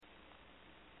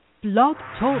Blog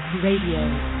Talk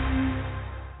Radio.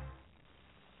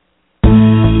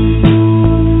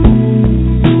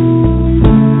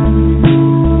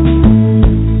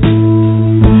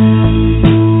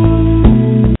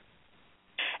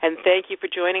 And thank you for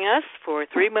joining us for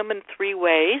Three Women, Three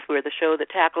Ways. We're the show that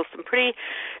tackles some pretty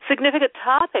significant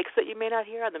topics that you may not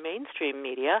hear on the mainstream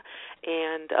media.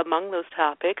 And among those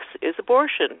topics is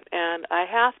abortion. And I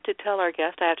have to tell our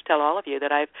guest, I have to tell all of you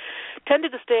that I've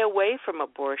tended to stay away from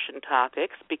abortion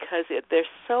topics because they're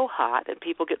so hot and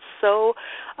people get so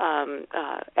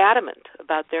adamant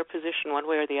about their position one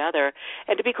way or the other.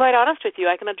 And to be quite honest with you,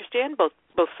 I can understand both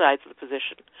sides of the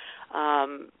position.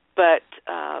 But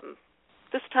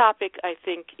this topic, I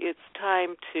think it's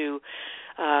time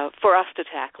for us to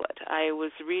tackle it. I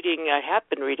have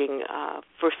been reading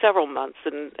for several months,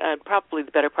 and probably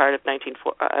the better part of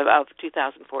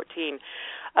 2014,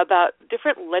 about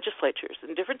different legislatures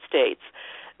in different states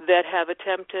that have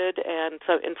attempted, and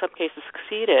so in some cases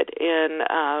succeeded, in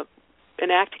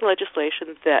enacting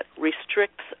legislation that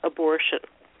restricts abortion.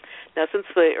 Now, since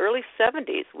the early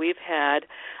 70s, we've had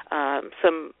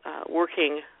some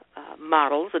working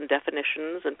models and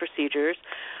definitions and procedures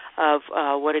of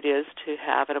what it is to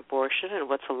have an abortion and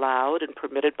what's allowed and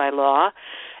permitted by law.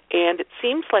 And it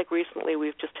seems like recently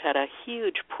we've just had a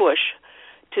huge push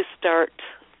to start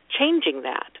changing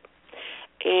that.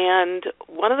 And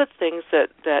one of the things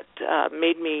that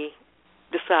made me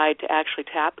decide to actually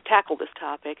tackle this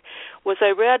topic was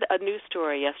I read a news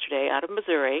story yesterday out of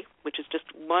Missouri, which is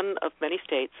just one of many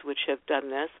states which have done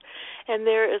this, and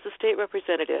there is a state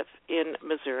representative in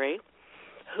Missouri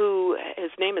who,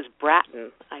 his name is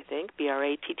Brattin, I think,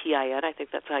 Brattin, I think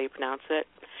that's how you pronounce it,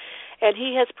 and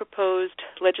he has proposed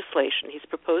legislation. He's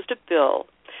proposed a bill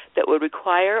that would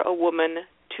require a woman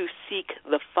to seek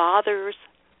the father's,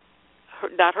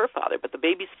 not her father, but the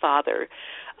baby's father,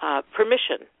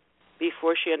 permission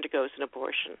before she undergoes an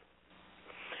abortion.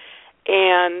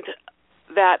 And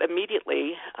that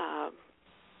immediately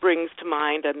brings to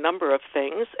mind a number of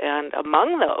things, and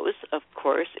among those, of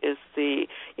course, is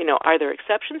are there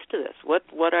exceptions to this?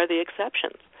 What are the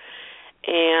exceptions?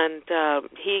 And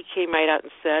he came right out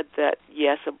and said that,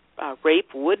 yes,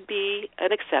 rape would be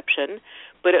an exception,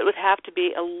 but it would have to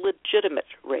be a legitimate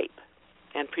rape,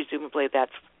 and presumably that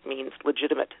means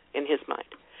legitimate in his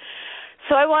mind.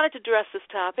 So I wanted to address this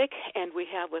topic, and we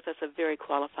have with us a very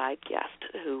qualified guest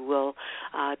who will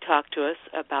talk to us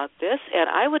about this. And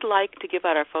I would like to give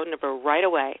out our phone number right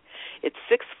away. It's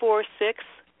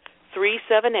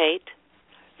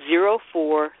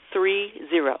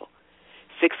 646-378-0430.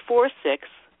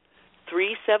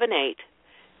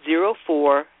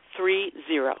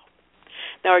 646-378-0430.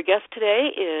 Now, our guest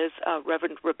today is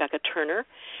Reverend Rebecca Turner.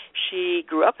 She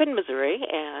grew up in Missouri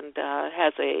and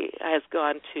has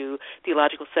gone to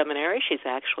theological seminary. She's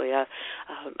actually a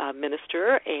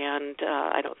minister, and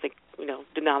I don't think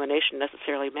denomination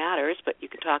necessarily matters, but you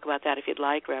can talk about that if you'd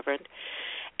like, Reverend.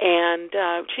 And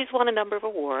she's won a number of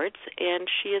awards, and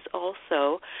she is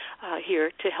also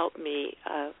here to help me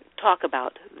talk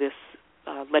about this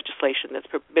legislation that's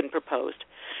been proposed.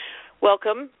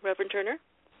 Welcome, Reverend Turner.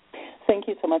 Thank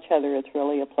you so much, Heather. It's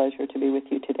really a pleasure to be with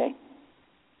you today.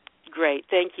 Great.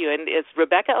 Thank you. And is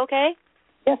Rebecca okay?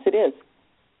 Yes, it is.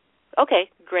 Okay.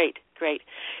 Great.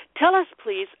 Tell us,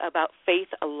 please, about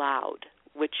Faithaloud,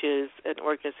 which is an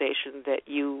organization that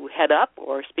you head up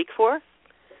or speak for.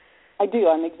 I do.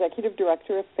 I'm Executive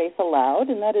Director of Faithaloud,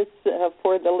 and that is,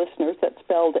 for the listeners, that's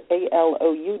spelled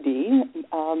ALOUD.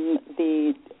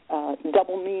 The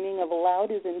double meaning of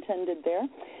aloud is intended there.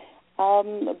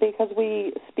 Because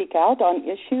we speak out on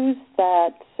issues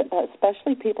that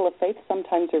especially people of faith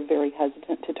sometimes are very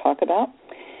hesitant to talk about.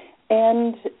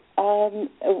 And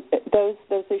those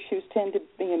issues tend to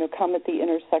come at the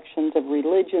intersections of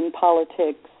religion,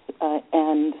 politics,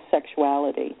 and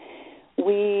sexuality.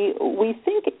 We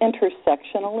think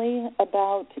intersectionally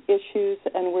about issues,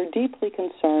 and we're deeply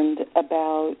concerned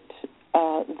about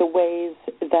the ways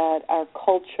that our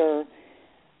culture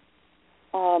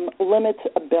limits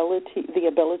the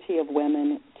ability of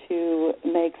women to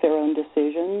make their own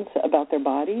decisions about their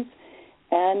bodies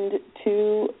and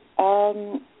to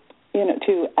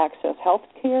access health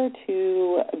care,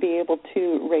 to be able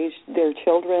to raise their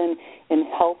children in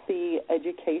healthy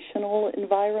educational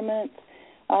environments.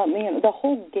 The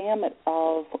whole gamut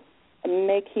of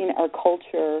making our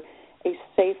culture a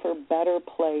safer, better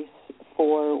place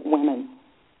for women.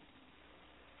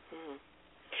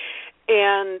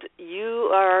 And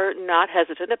you are not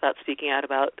hesitant about speaking out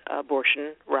about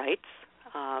abortion rights.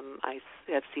 I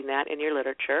have seen that in your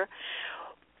literature.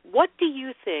 What do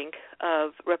you think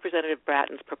of Representative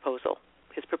Brattin's proposal,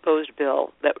 his proposed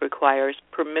bill that requires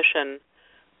permission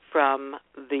from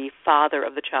the father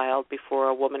of the child before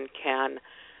a woman can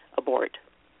abort.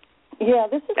 Yeah,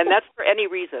 that's for any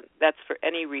reason. That's for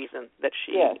any reason that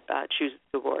she chooses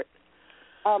to abort.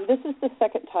 This is the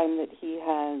second time that he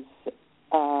has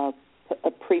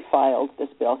pre-filed this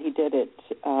bill. He did it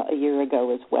a year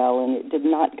ago as well, and it did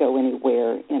not go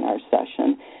anywhere in our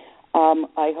session.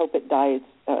 I hope it dies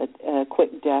a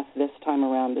quick death this time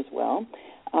around as well.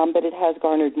 But it has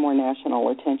garnered more national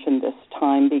attention this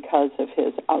time because of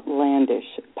his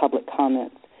outlandish public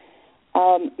comments.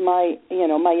 My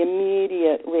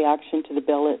immediate reaction to the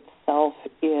bill itself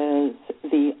is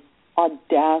the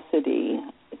audacity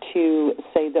to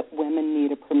say that women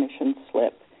need a permission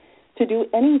slip to do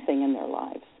anything in their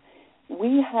lives.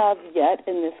 We have yet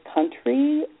in this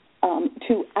country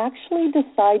to actually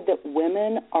decide that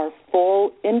women are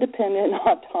full, independent,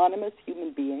 autonomous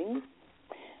human beings.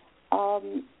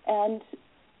 And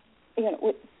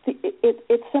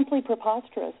it's simply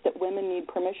preposterous that women need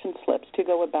permission slips to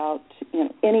go about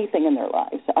anything in their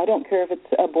lives. I don't care if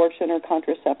it's abortion or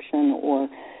contraception or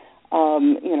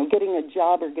getting a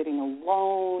job or getting a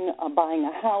loan, buying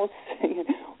a house,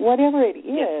 whatever it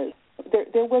is.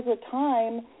 There was a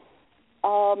time,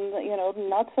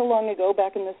 not so long ago,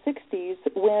 back in the 60s,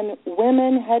 when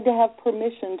women had to have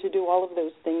permission to do all of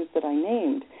those things that I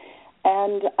named.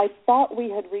 And I thought we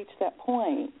had reached that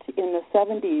point in the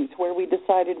 70s where we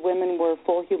decided women were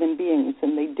full human beings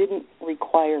and they didn't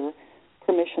require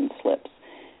permission slips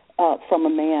from a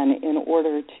man in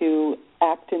order to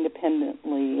act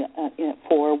independently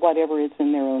for whatever is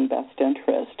in their own best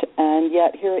interest. And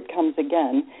yet here it comes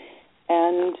again.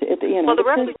 And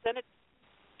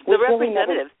the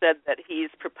representative said that he's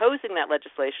proposing that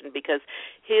legislation because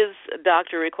his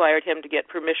doctor required him to get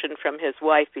permission from his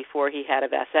wife before he had a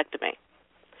vasectomy.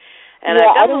 And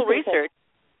I've done a little research.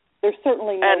 There's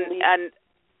certainly no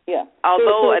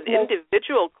although an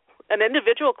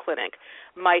individual clinic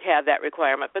might have that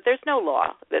requirement, but there's no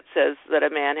law that says that a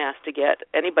man has to get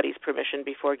anybody's permission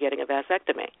before getting a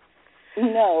vasectomy.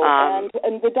 No,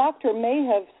 and the doctor may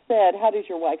have said, "How does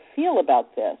your wife feel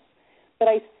about this?" But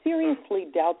I seriously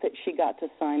doubt that she got to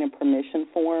sign a permission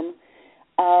form.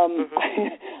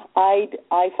 I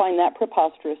find that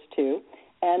preposterous too,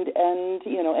 and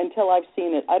until I've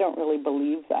seen it, I don't really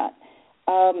believe that.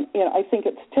 I think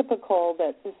it's typical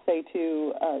that, say,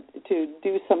 to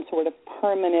do some sort of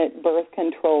permanent birth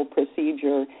control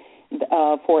procedure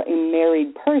for a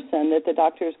married person, that the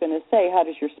doctor is going to say, "How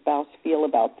does your spouse feel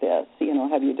about this?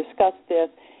 Have you discussed this?"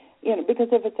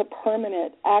 Because if it's a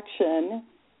permanent action,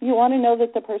 you want to know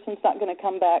that the person's not going to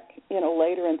come back,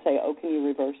 later and say, "Oh, can you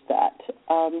reverse that?"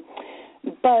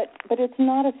 But it's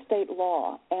not a state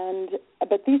law,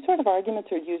 but these sort of arguments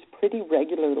are used pretty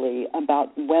regularly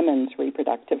about women's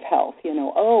reproductive health.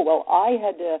 "Oh, well, I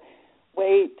had to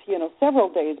wait, several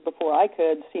days before I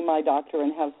could see my doctor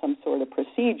and have some sort of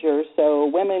procedure, so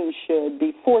women should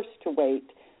be forced to wait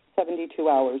 72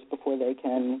 hours before they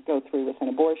can go through with an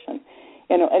abortion."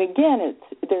 And again,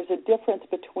 there's a difference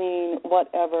between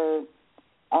whatever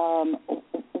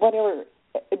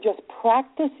just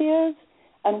practice is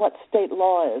and what state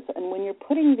law is. And when you're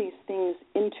putting these things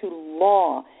into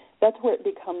law, that's where it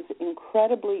becomes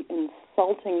incredibly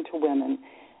insulting to women.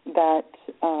 That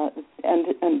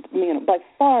by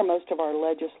far most of our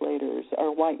legislators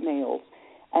are white males,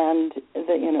 and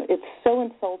it's so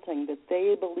insulting that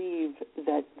they believe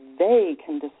that they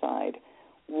can decide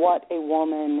what a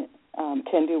woman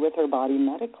can do with her body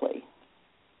medically.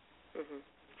 Mm-hmm.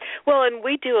 Well, and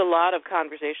we do a lot of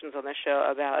conversations on this show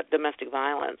about domestic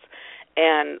violence,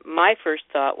 and my first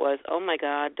thought was, oh my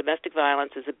God, domestic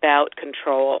violence is about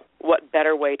control. What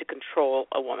better way to control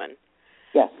a woman?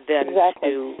 Yes, than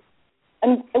exactly.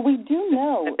 And we do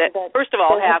know that first of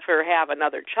all, have her have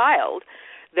another child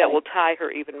that will tie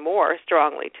her even more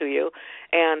strongly to you,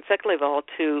 and secondly of all,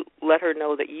 to let her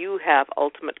know that you have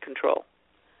ultimate control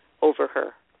over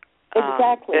her.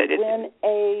 Exactly. When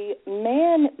a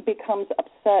man becomes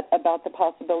upset about the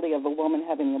possibility of a woman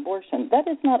having an abortion, that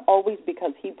is not always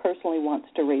because he personally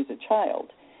wants to raise a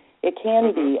child. It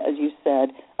can be, as you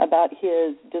said, about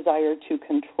his desire to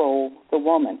control the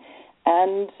woman.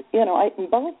 And,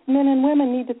 both men and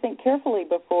women need to think carefully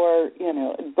before,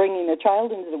 bringing a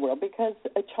child into the world, because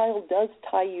a child does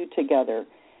tie you together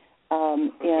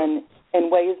in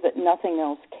ways that nothing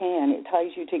else can. It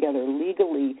ties you together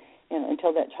legally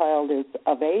until that child is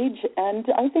of age, and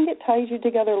I think it ties you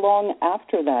together long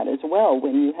after that as well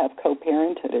when you have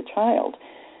co-parented a child.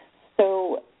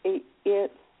 So it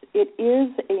is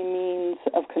a means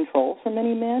of control for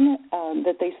many men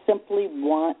that they simply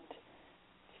want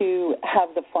to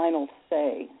have the final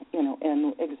say,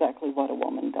 in exactly what a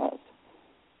woman does.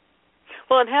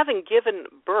 Well, and having given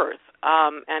birth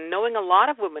and knowing a lot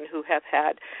of women who have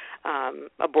had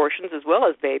abortions as well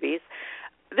as babies,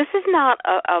 this is not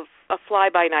a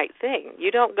fly-by-night thing.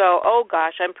 You don't go, oh,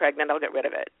 gosh, I'm pregnant, I'll get rid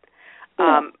of it.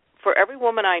 Yeah. For every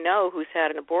woman I know who's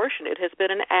had an abortion, it has been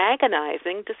an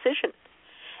agonizing decision,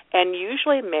 and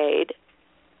usually made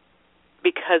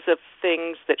because of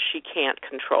things that she can't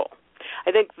control.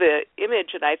 I think the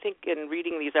image, and I think in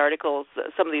reading these articles,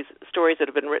 some of these stories that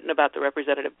have been written about the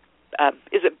representative,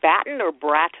 is it Batten or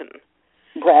Bratton?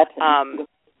 Bratton.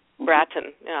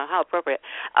 Bratton, how appropriate.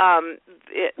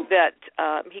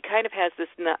 He kind of has this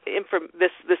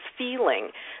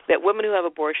feeling that women who have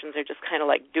abortions are just kind of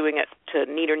like doing it to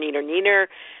neener,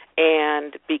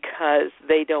 and because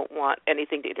they don't want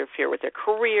anything to interfere with their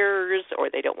careers, or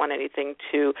they don't want anything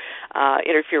to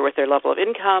interfere with their level of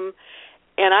income.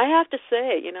 And I have to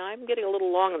say, I'm getting a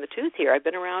little long in the tooth here. I've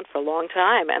been around for a long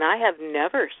time, and I have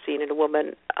never seen a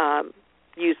woman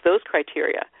use those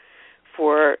criteria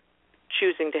for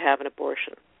choosing to have an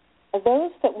abortion.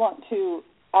 Those that want to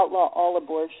outlaw all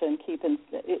abortion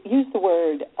use the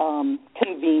word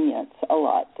convenience a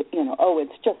lot.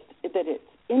 It's just that it's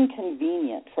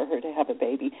inconvenient for her to have a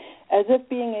baby, as if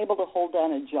being able to hold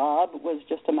down a job was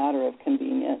just a matter of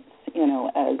convenience.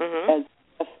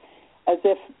 As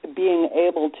if being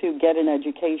able to get an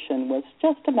education was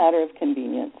just a matter of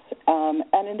convenience, and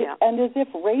as if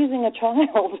raising a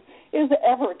child is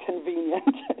ever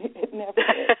convenient. It never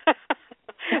is.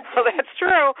 Well, that's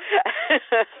true.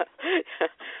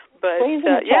 But raising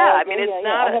a child, it's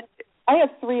not. I have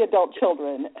 3 adult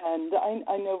children, and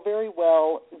I know very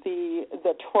well the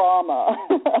trauma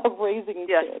of raising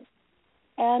kids,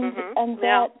 and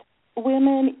that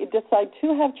women decide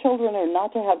to have children or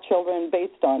not to have children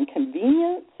based on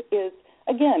convenience is,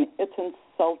 again, it's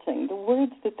insulting. The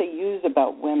words that they use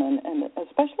about women, and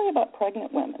especially about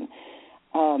pregnant women,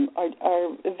 are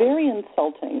very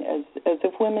insulting, as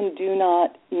if women do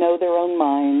not know their own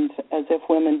mind, as if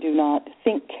women do not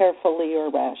think carefully or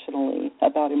rationally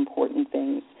about important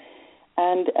things,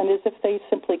 and as if they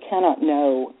simply cannot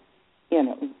know,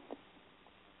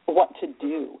 what to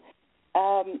do.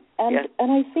 And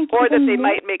I think, or that they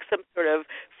might make some sort of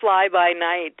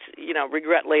fly-by-night,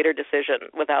 regret later decision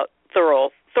without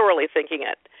thoroughly thinking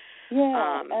it.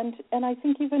 Yeah, and I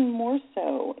think even more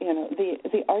so,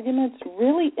 the arguments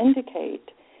really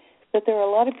indicate that there are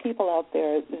a lot of people out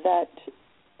there that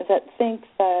think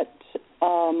that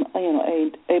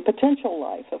a potential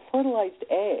life, a fertilized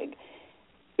egg,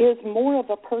 is more of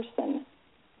a person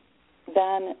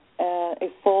than a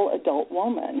full adult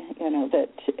woman. That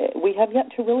we have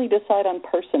yet to really decide on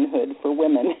personhood for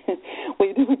women.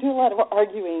 we do a lot of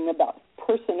arguing about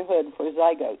personhood for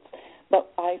zygotes.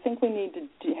 But I think we need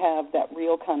to have that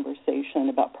real conversation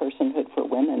about personhood for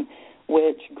women,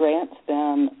 which grants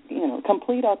them,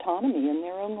 complete autonomy in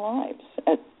their own lives,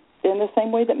 in the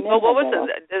same way that men have. Well, what was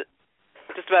it?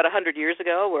 Just about 100 years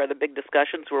ago, where the big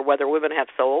discussions were whether women have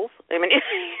souls. I mean,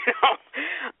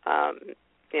 I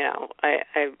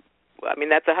mean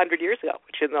that's 100 years ago,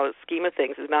 which in the scheme of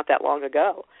things is not that long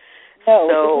ago.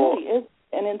 No, it really is,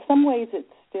 and in some ways it's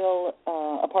still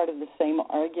a part of the same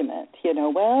argument.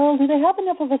 Well, do they have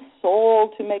enough of a soul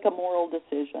to make a moral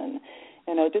decision?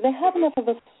 Do they have enough of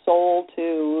a soul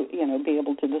to, be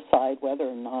able to decide whether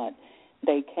or not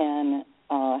they can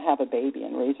have a baby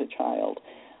and raise a child?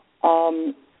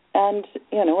 And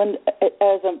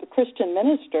as a Christian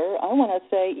minister, I want to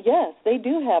say, yes, they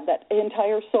do have that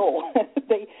entire soul.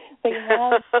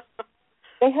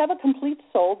 They have a complete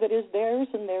soul that is theirs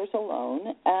and theirs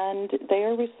alone, and they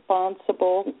are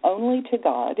responsible only to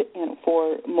God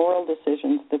for moral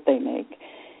decisions that they make.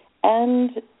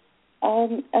 And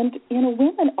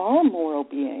women are moral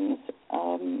beings,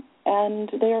 and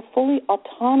they are fully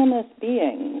autonomous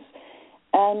beings.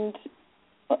 And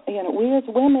we as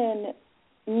women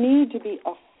need to be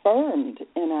affirmed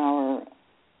in our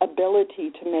ability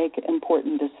to make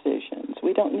important decisions.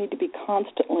 We don't need to be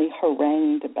constantly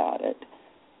harangued about it.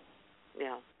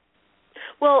 Yeah.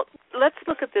 Well, let's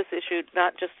look at this issue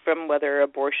not just from whether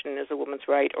abortion is a woman's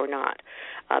right or not,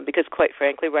 because quite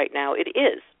frankly, right now it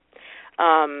is.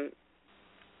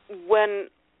 When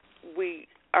we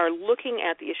are looking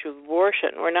at the issue of abortion,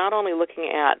 we're not only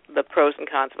looking at the pros and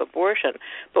cons of abortion,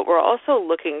 but we're also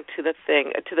looking to the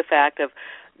fact of,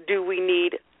 do we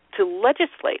need to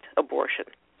legislate abortion?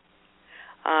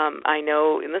 I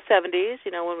know in the 70s,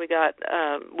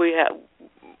 when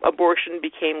abortion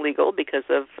became legal because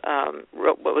of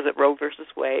Roe versus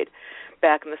Wade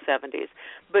back in the 70s.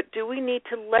 But do we need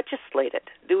to legislate it?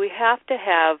 Do we have to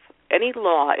have any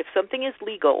law, if something is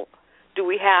legal, do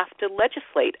we have to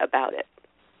legislate about it?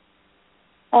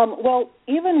 Well,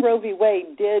 even Roe v.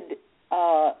 Wade did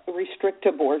restrict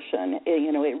abortion.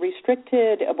 It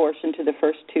restricted abortion to the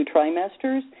first 2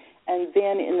 trimesters, and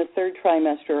then in the 3rd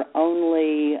trimester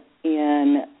only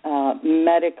in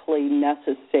medically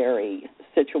necessary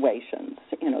situations,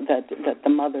 that the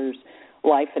mother's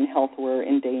life and health were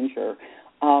in danger,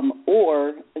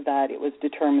 or that it was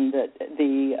determined that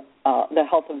the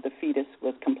health of the fetus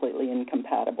was completely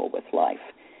incompatible with life,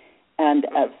 and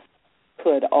as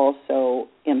could also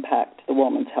impact the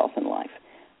woman's health and life.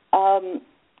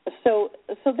 So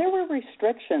there were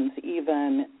restrictions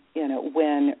even,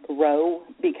 when Roe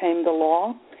became the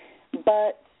law,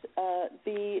 but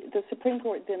the Supreme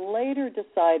Court then later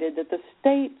decided that the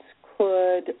states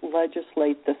could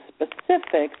legislate the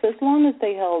specifics as long as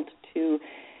they held to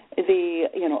the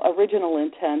original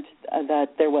intent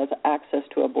that there was access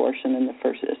to abortion in the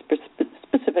first,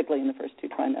 specifically in the first 2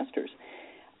 trimesters.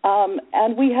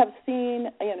 And we have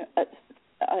seen, I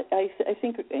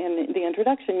think in the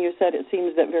introduction you said it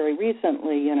seems that very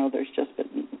recently, there's just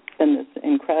been this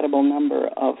incredible number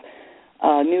of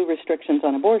new restrictions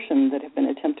on abortion that have been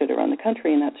attempted around the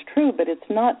country, and that's true, but it's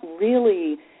not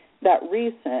really that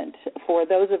recent. For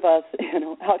those of us,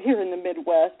 out here in the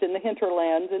Midwest, in the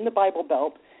hinterlands, in the Bible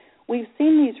Belt, we've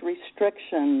seen these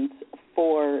restrictions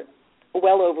for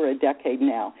well over a decade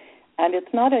now. And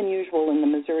it's not unusual in the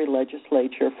Missouri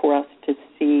legislature for us to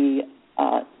see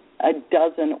a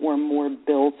dozen or more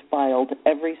bills filed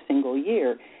every single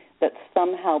year that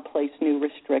somehow place new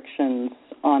restrictions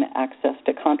on access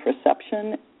to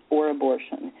contraception or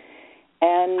abortion.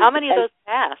 And how many of those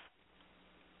pass?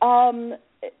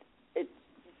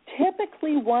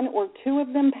 Typically 1 or 2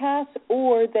 of them pass,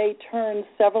 or they turn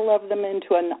several of them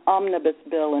into an omnibus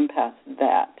bill and pass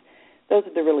that. Those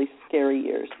are the really scary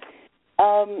years.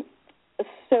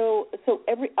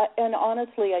 And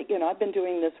honestly, I've been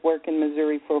doing this work in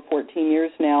Missouri for 14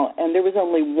 years now, and there was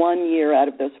only 1 year out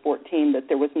of those 14 that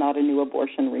there was not a new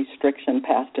abortion restriction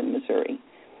passed in Missouri.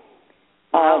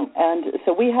 Wow. And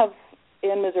so we have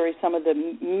in Missouri some of the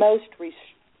most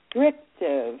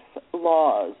restrictive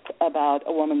laws about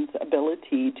a woman's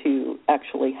ability to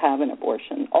actually have an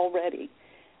abortion already.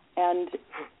 And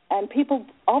people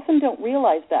often don't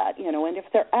realize that, and if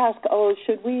they're asked,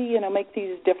 should we, make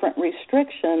these different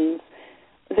restrictions,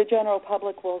 the general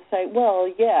public will say, well,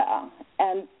 yeah.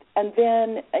 And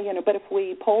then, but if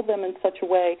we poll them in such a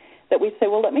way that we say,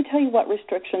 well, let me tell you what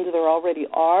restrictions there already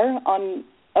are on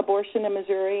abortion in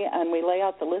Missouri, and we lay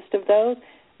out the list of those,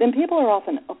 then people are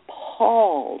often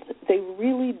appalled. They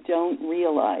really don't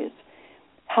realize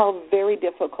how very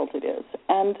difficult it is.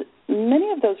 And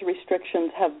many of those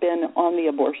restrictions have been on the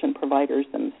abortion providers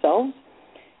themselves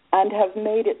and have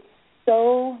made it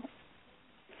so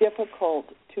difficult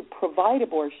to provide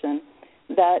abortion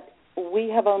that we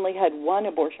have only had 1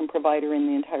 abortion provider in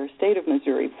the entire state of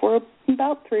Missouri for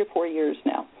about 3 or 4 years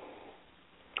now.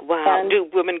 Wow. And do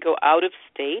women go out of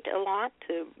state a lot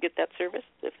to get that service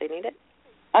if they need it?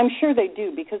 I'm sure they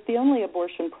do, because the only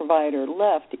abortion provider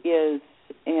left is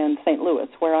in St. Louis,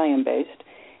 where I am based.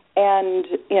 And,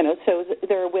 so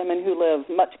there are women who live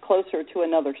much closer to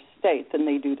another state than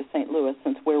they do to St. Louis,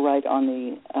 since we're right on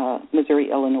the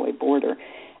Missouri-Illinois border.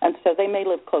 And so they may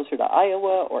live closer to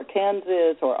Iowa or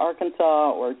Kansas or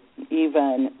Arkansas or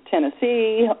even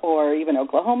Tennessee or even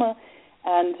Oklahoma.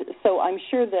 And so I'm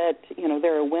sure that,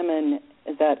 there are women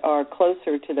that are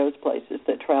closer to those places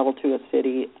that travel to a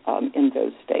city in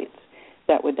those states.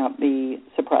 That would not be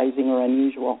surprising or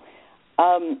unusual.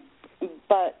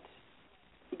 But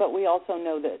we also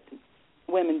know that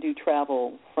women do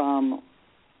travel from,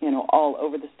 all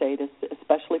over the state,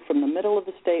 especially from the middle of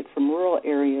the state, from rural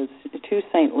areas to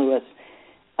St. Louis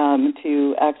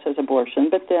to access abortion.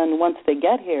 But then once they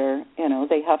get here,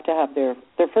 they have to have their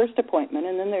first appointment,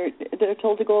 and then they're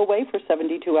told to go away for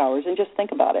 72 hours. And just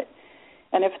think about it.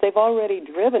 And if they've already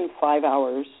driven 5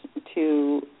 hours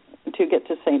to get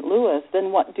to St. Louis,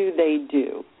 then what do they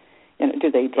do?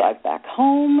 Do they drive back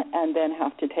home and then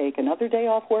have to take another day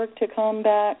off work to come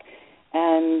back?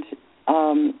 And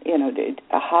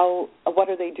what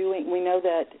are they doing? We know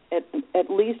that at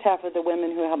least half of the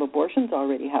women who have abortions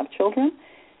already have children.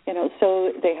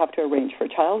 So they have to arrange for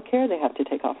child care. They have to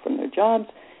take off from their jobs.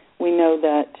 We know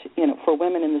that, for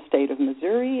women in the state of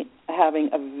Missouri, having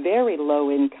a very low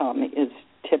income is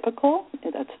typical.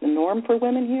 That's the norm for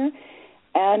women here.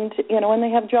 And, and they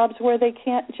have jobs where they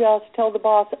can't just tell the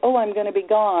boss, I'm going to be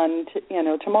gone,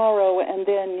 tomorrow, and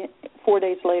then 4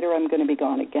 days later I'm going to be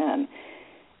gone again.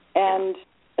 And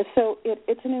So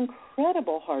it's an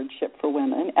incredible hardship for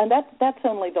women, and that's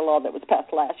only the law that was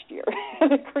passed last year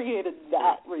that created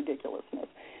that ridiculousness.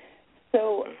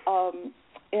 So,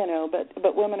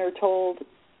 but women are told,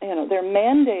 they're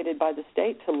mandated by the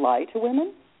state to lie to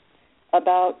women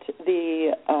about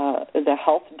the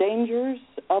health dangers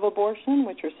of abortion,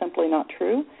 which are simply not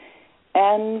true,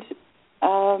 and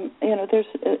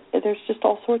there's just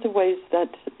all sorts of ways that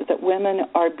women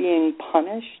are being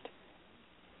punished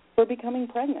for becoming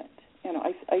pregnant.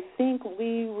 I think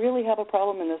we really have a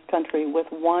problem in this country with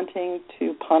wanting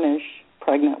to punish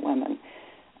pregnant women.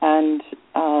 And,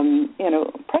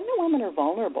 pregnant women are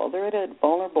vulnerable. They're at a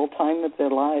vulnerable time of their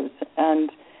lives. And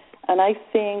I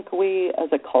think we,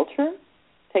 as a culture,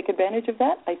 take advantage of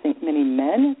that. I think many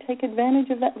men take advantage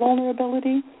of that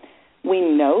vulnerability. We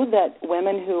know that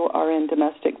women who are in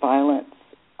domestic violence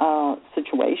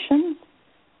situations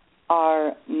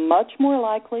are much more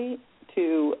likely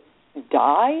to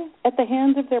die at the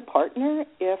hands of their partner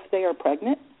if they are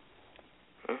pregnant.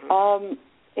 Mm-hmm.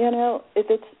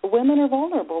 Women are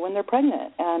vulnerable when they're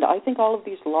pregnant, and I think all of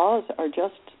these laws are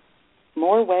just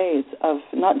more ways of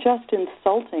not just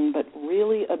insulting but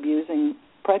really abusing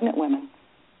pregnant women.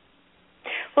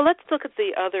 Well, let's look at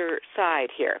the other side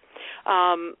here.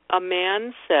 A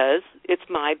man says, it's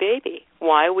my baby.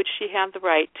 Why would she have the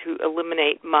right to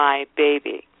eliminate my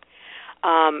baby?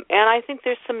 And I think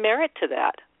there's some merit to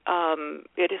that.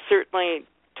 It certainly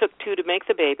took two to make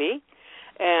the baby,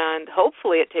 and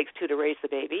hopefully it takes two to raise the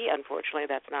baby. Unfortunately,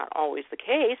 that's not always the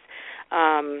case,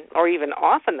 or even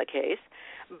often the case.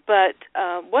 But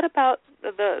what about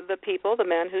the people, the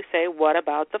men who say, what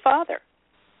about the father?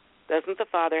 Doesn't the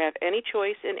father have any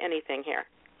choice in anything here?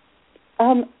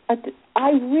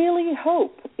 I really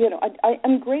hope,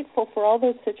 I'm grateful for all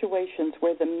those situations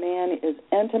where the man is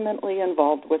intimately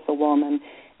involved with the woman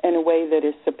in a way that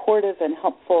is supportive and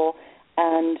helpful,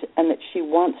 and that she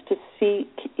wants to seek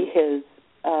his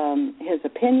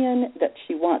opinion, that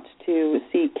she wants to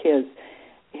seek his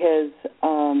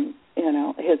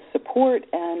support,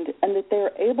 and that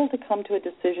they're able to come to a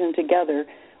decision together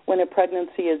when a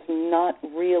pregnancy is not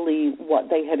really what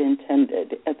they had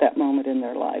intended at that moment in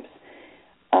their lives.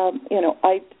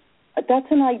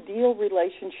 That's an ideal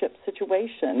relationship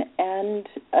situation, and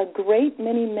a great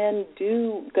many men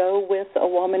do go with a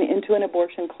woman into an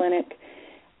abortion clinic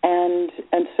and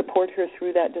support her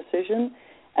through that decision,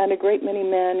 and a great many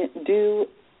men do,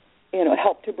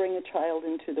 help to bring a child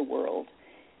into the world.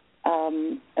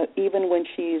 Even when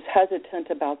she's hesitant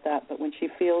about that, but when she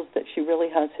feels that she really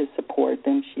has his support,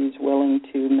 then she's willing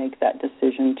to make that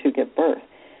decision to give birth.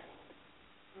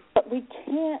 But we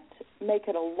can't make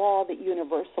it a law that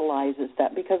universalizes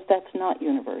that, because that's not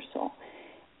universal.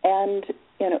 And,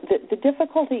 the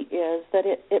difficulty is that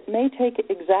it may take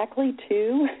exactly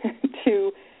two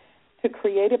to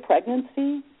create a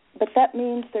pregnancy, but that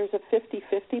means there's a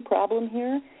 50-50 problem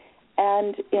here.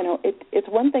 And, it's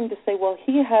one thing to say, well,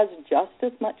 he has just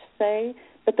as much say,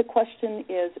 but the question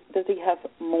is, does he have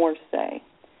more say?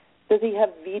 Does he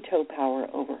have veto power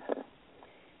over her?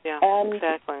 Yeah,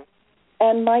 exactly.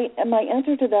 And my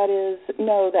answer to that is,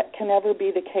 no, that can never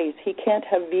be the case. He can't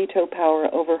have veto power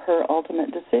over her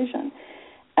ultimate decision.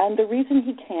 And the reason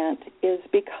he can't is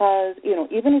because,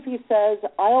 even if he says,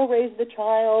 I'll raise the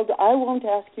child, I won't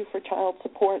ask you for child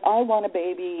support, I want a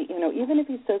baby, even if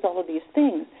he says all of these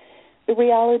things, the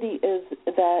reality is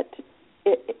that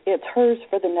it's hers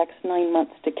for the next 9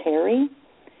 months to carry.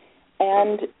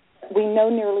 And we know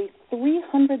nearly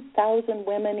 300,000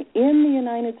 women in the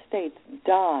United States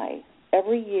die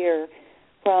every year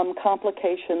from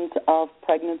complications of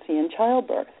pregnancy and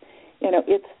childbirth.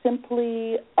 It's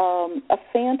simply a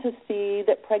fantasy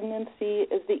that pregnancy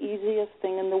is the easiest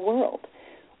thing in the world.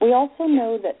 We also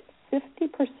know that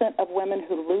 50% of women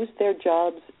who lose their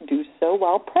jobs do so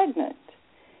while pregnant.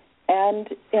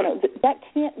 And, that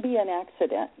can't be an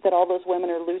accident that all those women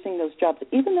are losing those jobs.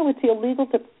 Even though it's illegal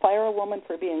to fire a woman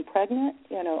for being pregnant,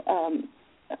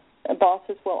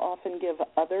 bosses will often give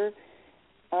other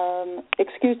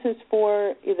excuses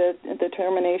for the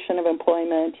termination of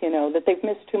employment, that they've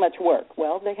missed too much work.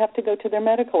 Well, they have to go to their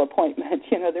medical appointments,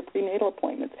 their prenatal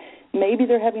appointments. Maybe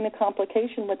they're having a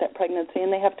complication with that pregnancy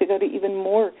and they have to go to even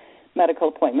more medical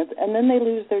appointments, and then they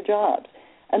lose their jobs.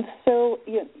 And so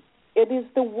it is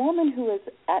the woman who is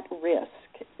at risk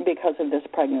because of this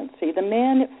pregnancy. The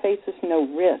man faces no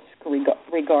risk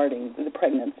regarding the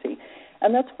pregnancy.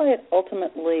 And that's why it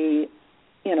ultimately,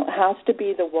 has to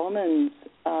be the woman's,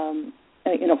 who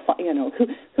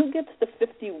gets the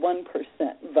 51%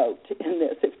 vote in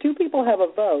this. If two people have a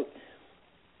vote,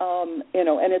 and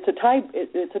it's a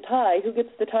tie, who gets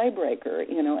the tiebreaker,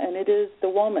 and it is the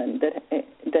woman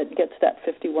that gets that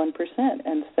 51%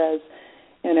 and says,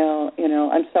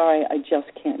 I'm sorry, I just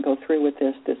can't go through with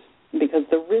this because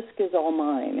the risk is all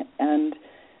mine. And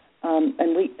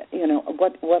we,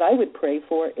 what I would pray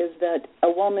for is that a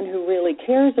woman who really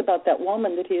cares about that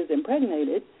woman that he has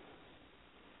impregnated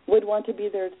would want to be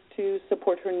there to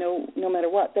support her no matter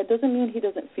what. That doesn't mean he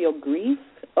doesn't feel grief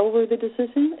over the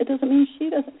decision. It doesn't mean she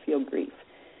doesn't feel grief.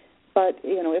 But,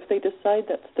 if they decide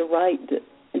that's the right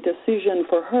decision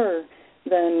for her,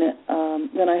 then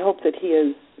I hope that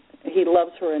he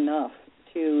loves her enough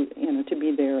to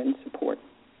be there and support.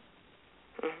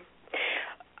 Mm-hmm.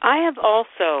 I have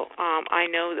also, I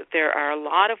know that there are a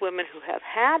lot of women who have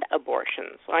had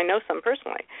abortions. Well, I know some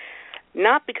personally.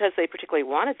 Not because they particularly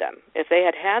wanted them. If they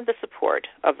had had the support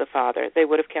of the father, they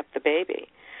would have kept the baby.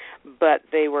 But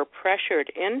they were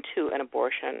pressured into an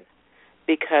abortion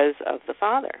because of the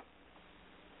father.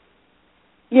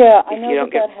 Yeah, I know if you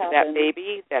don't that get that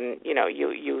baby, then you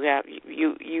have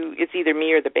it's either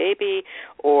me or the baby,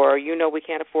 or we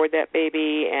can't afford that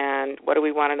baby, and what do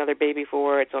we want another baby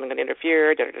for? It's only going to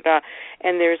interfere,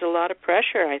 And there's a lot of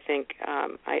pressure, I think,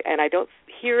 and I don't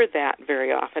hear that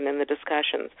very often in the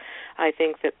discussions. I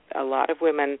think that a lot of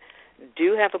women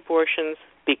do have abortions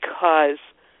because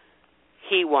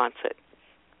he wants it.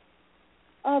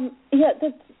 Yeah,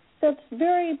 that's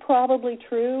very probably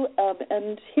true.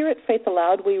 And here at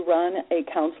Faithaloud, we run a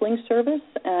counseling service,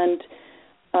 and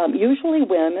usually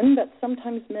women, but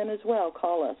sometimes men as well,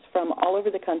 call us from all over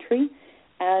the country,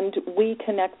 and we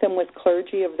connect them with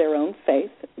clergy of their own faith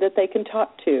that they can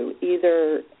talk to,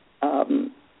 either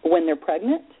when they're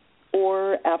pregnant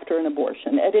or after an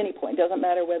abortion, at any point. It doesn't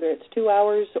matter whether it's 2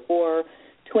 hours or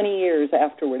 20 years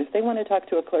afterward. If they want to talk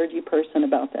to a clergy person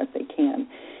about that, they can.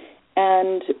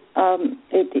 And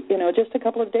just a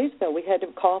couple of days ago, we had a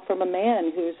call from a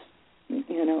man whose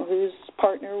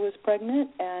partner was pregnant,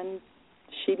 and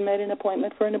she'd made an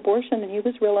appointment for an abortion, and he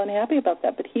was real unhappy about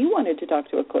that. But he wanted to talk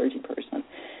to a clergy person,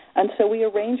 and so we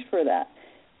arranged for that.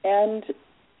 And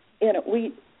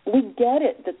we get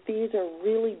it that these are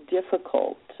really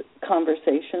difficult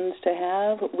conversations to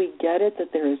have. We get it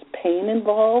that there is pain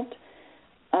involved,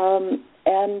 and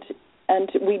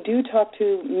we do talk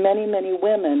to many, many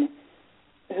women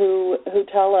who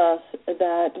tell us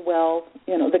that,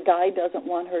 the guy doesn't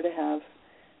want her to have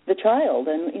the child.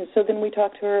 And so then we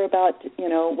talk to her about,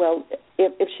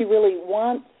 if she really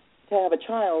wants to have a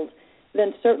child,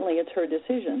 then certainly it's her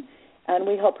decision. And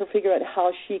we help her figure out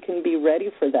how she can be ready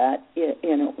for that,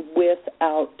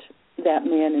 without that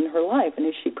man in her life. And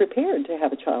is she prepared to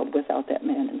have a child without that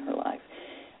man in her life?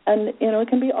 And, it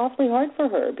can be awfully hard for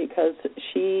her because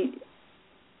she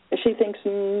thinks,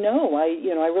 no,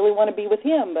 I really want to be with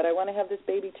him, but I want to have this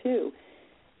baby too.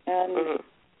 And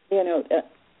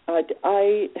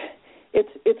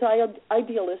it's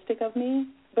idealistic of me,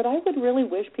 but I would really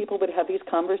wish people would have these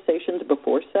conversations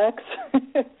before sex.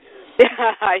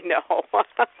 I know.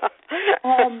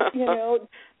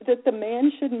 That the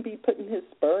man shouldn't be putting his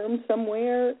sperm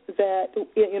somewhere that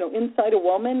inside a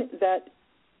woman that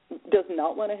does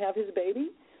not want to have his baby.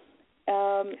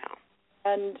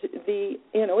 And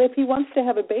if he wants to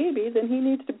have a baby, then he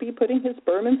needs to be putting his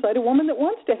sperm inside a woman that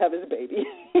wants to have his baby.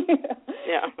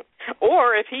 Yeah.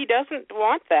 Or if he doesn't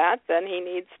want that, then he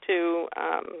needs to,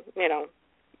 he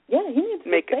needs to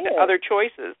make other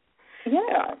choices.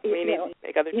 Yeah. He needs to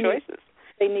make other choices.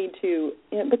 They need to,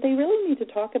 but they really need to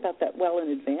talk about that well in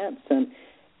advance. And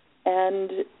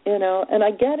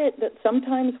I get it that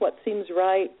sometimes what seems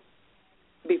right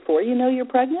before you know you're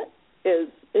pregnant is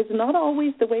not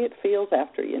always the way it feels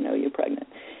after you know you're pregnant.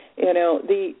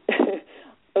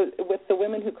 With the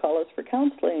women who call us for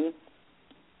counseling,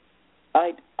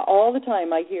 all the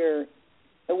time I hear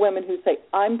women who say,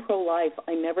 I'm pro-life.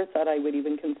 I never thought I would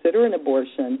even consider an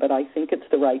abortion, but I think it's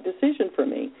the right decision for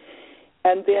me.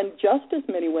 And then just as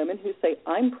many women who say,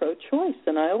 I'm pro-choice,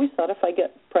 and I always thought if I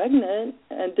get pregnant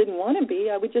and didn't want to be,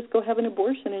 I would just go have an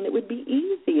abortion and it would be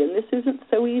easy, and this isn't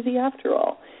so easy after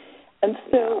all. And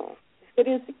so it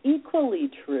is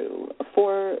equally true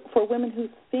for women who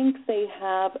think they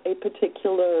have a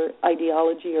particular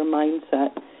ideology or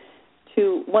mindset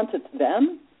to, once it's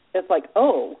them, it's like,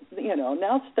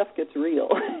 now stuff gets real.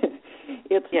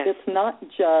 It's not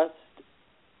just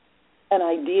an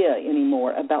idea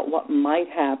anymore about what might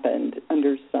happen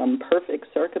under some perfect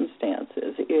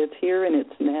circumstances. It's here and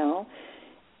it's now,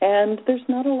 and there's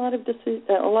not a lot of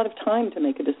time to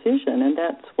make a decision, and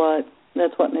that's what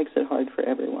makes it hard for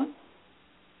everyone.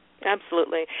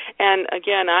 Absolutely. And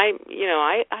again, I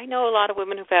know a lot of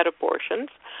women who've had abortions.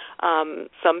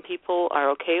 Some people are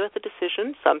okay with the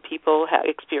decision. Some people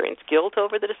experience guilt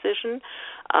over the decision,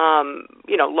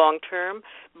 long term.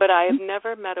 But I have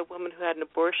never met a woman who had an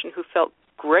abortion who felt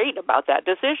great about that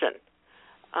decision.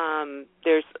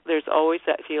 There's always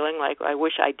that feeling like, I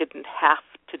wish I didn't have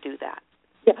to do that.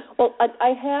 Yeah, well,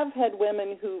 I have had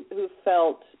women who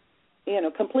felt,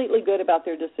 completely good about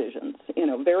their decisions,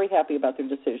 very happy about their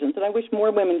decisions, and I wish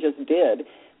more women just did,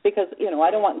 because,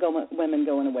 I don't want women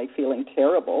going away feeling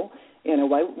terrible.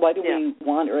 Why do we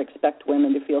want or expect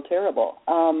women to feel terrible?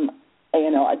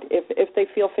 If they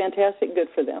feel fantastic, good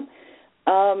for them.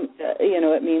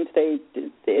 It means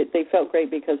they felt great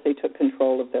because they took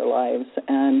control of their lives,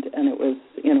 and it was,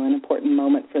 an important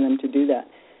moment for them to do that.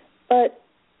 But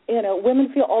women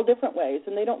feel all different ways,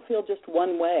 and they don't feel just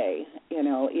one way,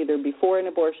 either before an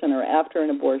abortion or after an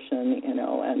abortion,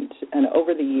 and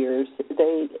over the years,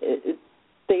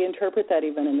 they interpret that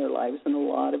even in their lives in a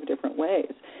lot of different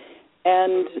ways.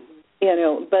 And,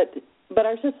 but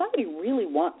our society really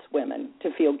wants women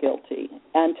to feel guilty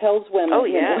and tells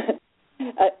women,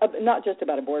 not just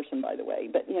about abortion, by the way,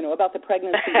 but, about the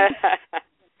pregnancy,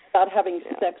 about having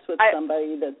sex with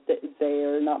somebody that they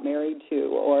are not married to,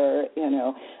 or,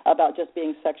 about just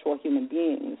being sexual human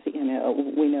beings.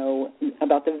 We know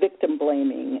about the victim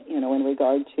blaming, in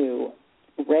regard to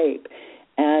rape.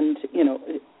 And,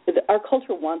 our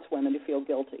culture wants women to feel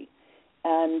guilty.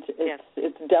 And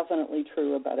it's definitely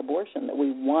true about abortion, that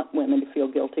we want women to feel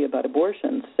guilty about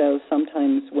abortion. So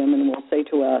sometimes women will say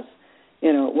to us,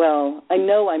 well, I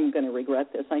know I'm going to regret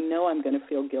this. I know I'm going to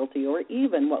feel guilty. Or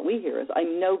even what we hear is, I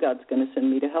know God's going to send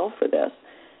me to hell for this.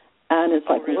 And it's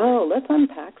like, really? Whoa, let's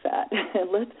unpack that.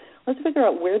 let's figure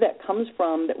out where that comes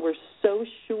from, that we're so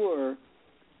sure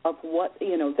of what,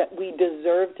 that we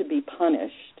deserve to be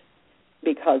punished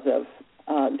because of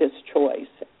this choice.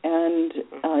 And,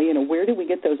 where do we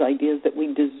get those ideas that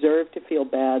we deserve to feel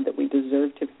bad, that we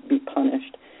deserve to be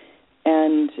punished?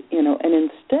 And, and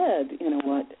instead,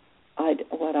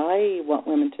 what I want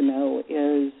women to know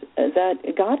is that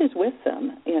God is with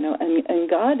them, and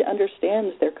God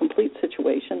understands their complete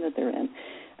situation that they're in.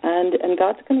 And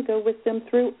God's going to go with them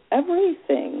through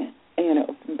everything,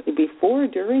 before,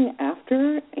 during,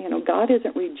 after. God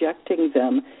isn't rejecting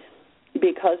them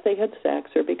because they had sex,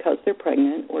 or because they're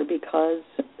pregnant, or because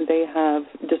they have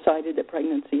decided that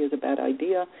pregnancy is a bad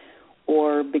idea,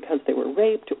 or because they were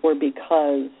raped, or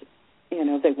because,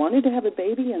 they wanted to have a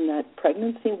baby and that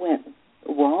pregnancy went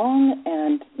wrong,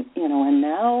 and, and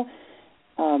now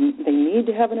they need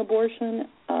to have an abortion.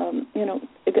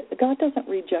 God doesn't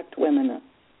reject women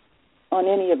on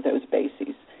any of those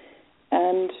bases.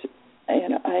 And,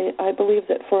 I believe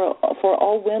that for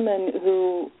all women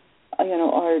who,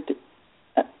 are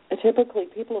typically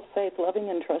people of faith, loving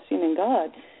and trusting in God,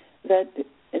 that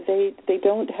they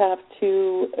don't have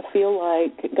to feel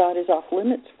like God is off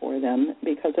limits for them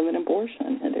because of an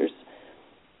abortion. And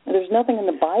there's nothing in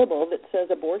the Bible that says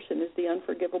abortion is the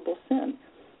unforgivable sin.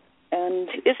 And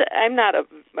I'm not a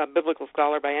biblical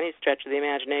scholar by any stretch of the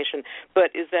imagination,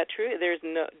 but is that true?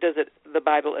 Does the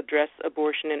Bible address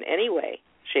abortion in any way,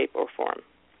 shape, or form?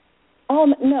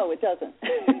 No, it doesn't.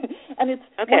 And it's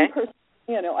one person.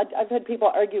 I've had people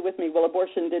argue with me, well,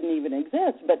 abortion didn't even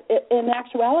exist, but in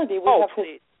actuality, we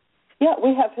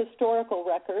have historical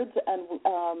records, and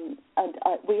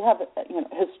we have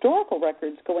historical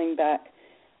records going back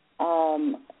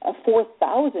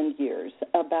 4,000 years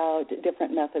about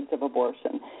different methods of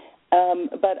abortion.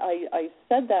 But I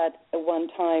said that at one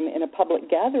time in a public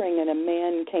gathering, and a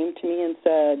man came to me and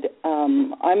said,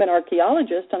 I'm an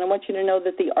archaeologist, and I want you to know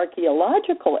that the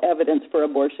archaeological evidence for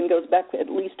abortion goes back at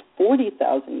least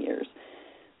 40,000 years.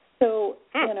 So,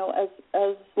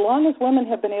 as long as women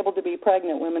have been able to be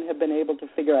pregnant, women have been able to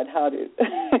figure out how to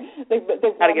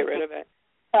how to get rid of it,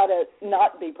 how to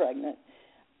not be pregnant.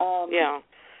 Well,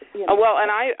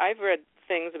 and I've read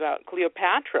things about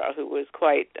Cleopatra, who was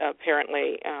quite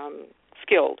apparently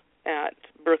skilled at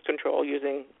birth control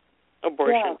using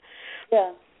abortion.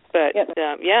 Yeah. But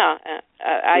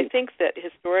I think that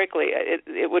historically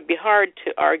it would be hard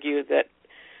to argue that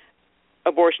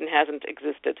abortion hasn't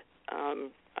existed.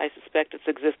 I suspect it's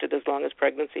existed as long as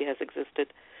pregnancy has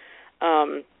existed.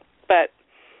 But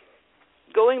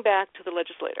going back to the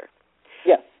legislator,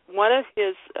 one of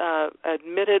his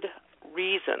admitted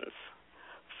reasons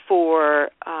for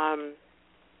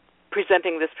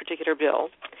presenting this particular bill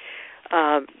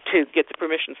to get the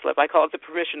permission slip, I call it the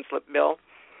permission slip bill,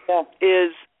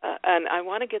 is, and I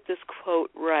want to get this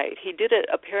quote right, he did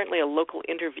apparently a local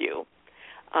interview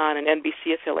on an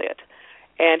NBC affiliate,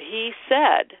 and he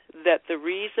said that the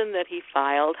reason that he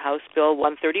filed House Bill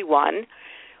 131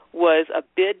 was a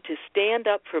bid to stand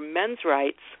up for men's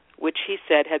rights which he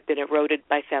said had been eroded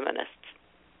by feminists.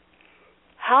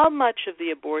 How much of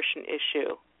the abortion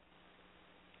issue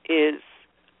is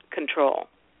control?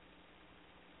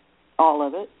 All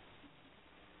of it.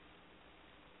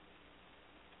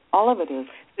 All of it is.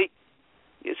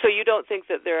 So you don't think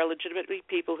that there are legitimately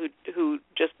people who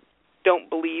just don't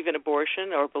believe in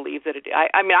abortion or believe that it...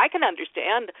 I mean, I can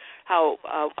understand how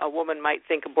a woman might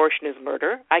think abortion is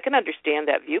murder. I can understand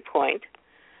that viewpoint.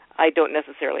 I don't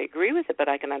necessarily agree with it, but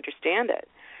I can understand it.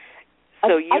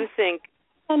 So you think...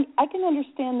 And I can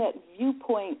understand that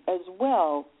viewpoint as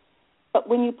well, but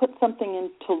when you put something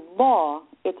into law,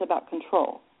 it's about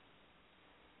control.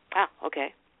 Ah,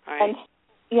 okay. All right. And,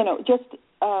 just,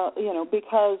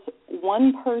 because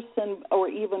one person or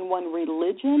even one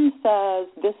religion says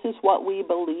this is what we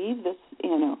believe, this,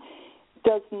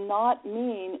 does not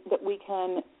mean that we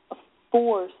can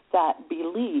force that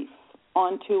belief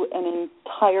onto an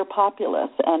entire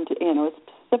populace and,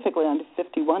 specifically onto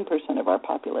 51% of our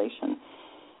population.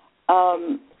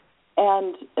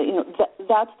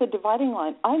 That's the dividing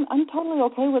line. I'm totally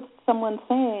okay with someone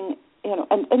saying,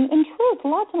 and in truth,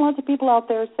 lots and lots of people out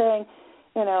there saying,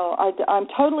 I'm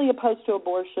totally opposed to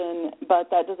abortion, but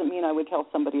that doesn't mean I would tell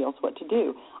somebody else what to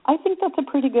do. I think that's a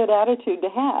pretty good attitude to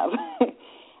have.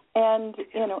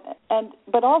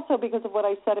 But also because of what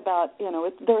I said about,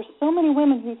 there are so many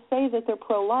women who say that they're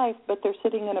pro-life, but they're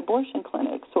sitting in abortion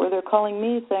clinics, or they're calling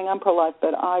me saying I'm pro-life,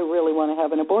 but I really want to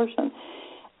have an abortion.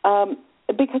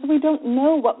 Because we don't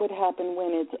know what would happen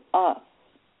when it's us,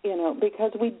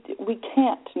 because we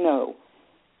can't know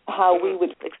how we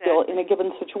would feel in a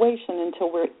given situation until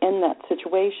we're in that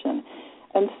situation.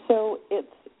 And so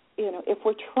it's, if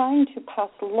we're trying to pass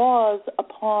laws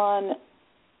upon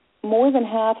more than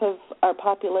half of our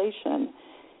population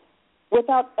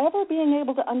without ever being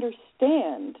able to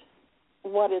understand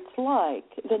what it's like,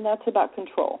 then that's about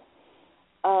control.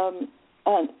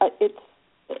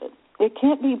 It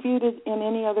can't be viewed in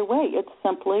any other way. It's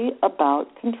simply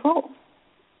about control.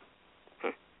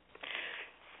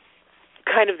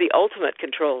 Kind of the ultimate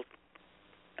control,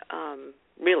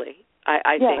 really,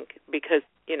 I think, because,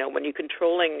 when you're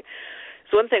controlling...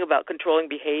 So one thing about controlling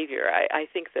behavior, I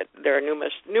think that there are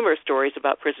numerous stories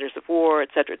about prisoners of war, et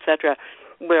cetera,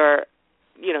 where,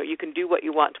 you can do what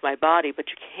you want to my body, but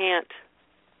you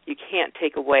can't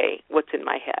take away what's in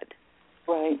my head.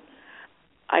 Right.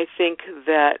 I think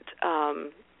that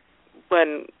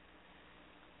when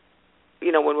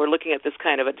we're looking at this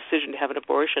kind of a decision to have an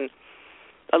abortion,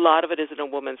 a lot of it is in a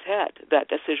woman's head, that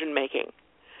decision-making.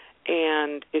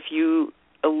 And if you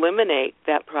eliminate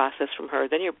that process from her,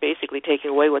 then you're basically taking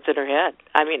away what's in her head.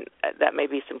 I mean, that may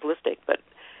be simplistic, but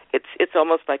it's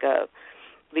almost like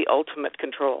the ultimate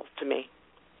control to me.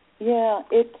 Yeah,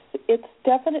 it's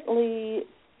definitely,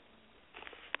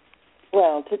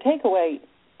 to take away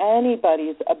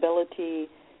anybody's ability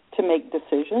to make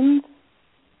decisions,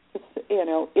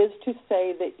 is to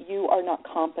say that you are not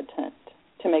competent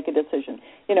to make a decision.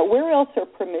 Where else are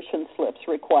permission slips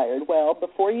required? Well,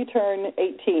 before you turn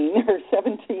 18 or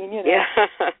 17,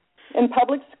 in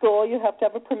public school you have to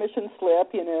have a permission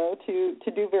slip,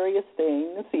 to do various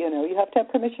things. You have to have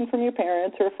permission from your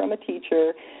parents or from a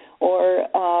teacher, or,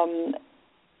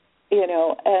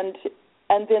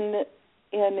 and then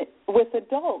with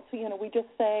adults, we just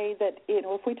say that,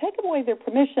 if we take away their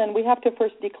permission, we have to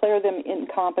first declare them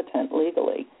incompetent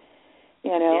legally,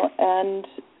 and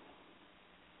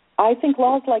I think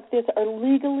laws like this are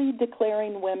legally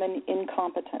declaring women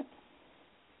incompetent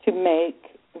to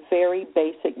make very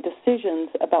basic decisions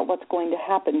about what's going to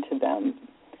happen to them,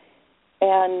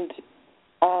 and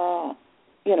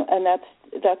and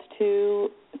that's to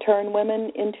turn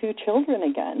women into children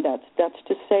again. That's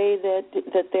to say that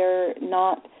they're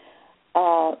not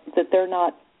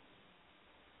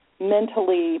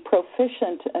mentally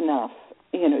proficient enough,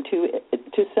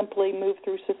 to simply move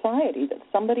through society. That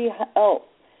somebody else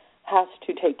has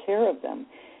to take care of them.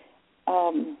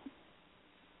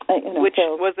 Which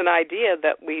was an idea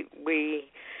that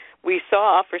we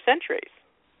saw for centuries.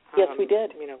 Yes, we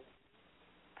did.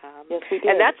 Yes, we did.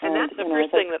 And that's the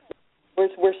first thing that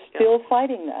we're still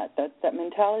fighting that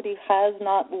mentality has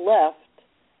not left.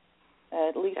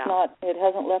 At least not. It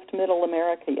hasn't left Middle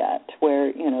America yet,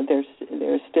 where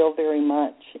there's still very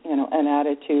much an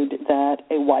attitude that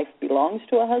a wife belongs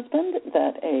to a husband,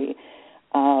 that a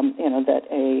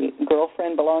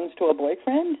girlfriend belongs to a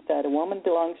boyfriend, that a woman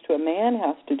belongs to a man,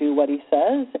 has to do what he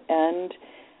says, and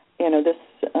this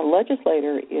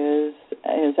legislator is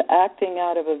acting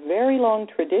out of a very long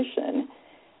tradition,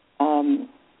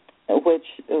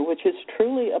 which is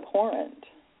truly abhorrent.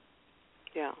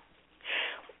 Yeah.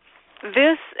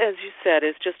 This, as you said,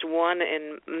 is just one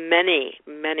in many,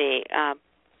 many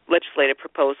legislative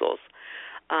proposals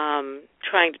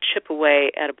trying to chip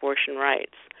away at abortion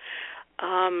rights.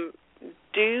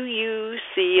 Do you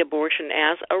see abortion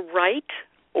as a right,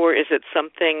 or is it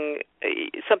something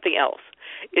else?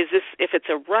 Is this, if it's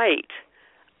a right,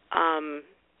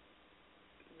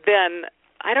 then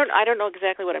I don't know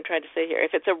exactly what I'm trying to say here.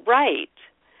 If it's a right,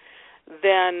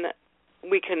 then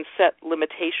we can set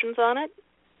limitations on it.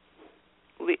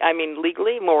 I mean,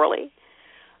 legally, morally.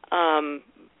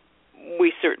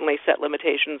 We certainly set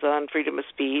limitations on freedom of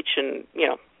speech and,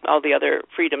 all the other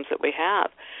freedoms that we have.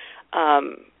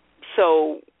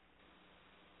 So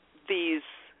these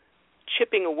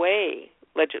chipping away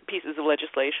pieces of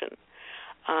legislation,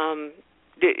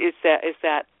 is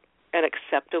that an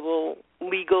acceptable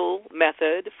legal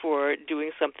method for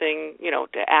doing something,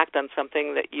 to act on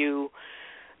something that you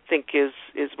think is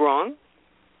wrong?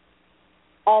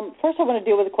 First, I want to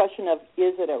deal with the question of,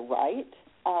 is it a right?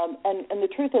 And the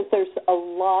truth is there's a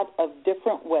lot of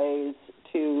different ways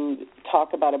to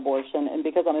talk about abortion, and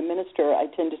because I'm a minister, I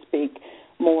tend to speak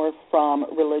more from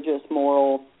religious,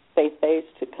 moral,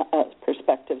 faith-based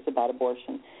perspectives about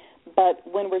abortion. But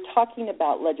when we're talking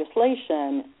about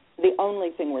legislation, the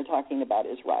only thing we're talking about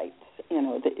is rights,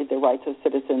 the rights of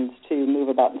citizens to move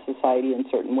about in society in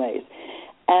certain ways.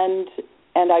 And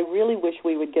I really wish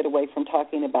we would get away from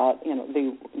talking about,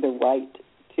 the right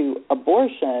to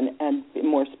abortion and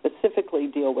more specifically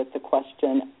deal with the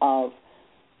question of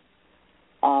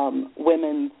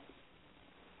women's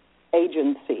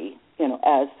agency,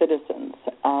 as citizens.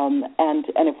 And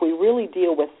if we really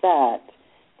deal with that,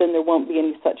 then there won't be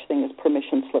any such thing as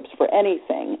permission slips for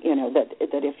anything,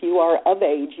 that if you are of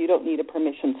age, you don't need a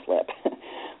permission slip,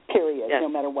 period, yes. No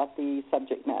matter what the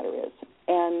subject matter is.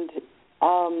 And,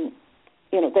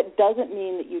 that doesn't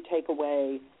mean that you take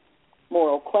away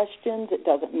moral questions. It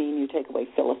doesn't mean you take away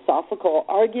philosophical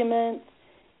arguments.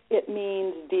 It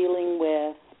means dealing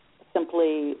with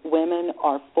simply women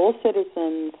are full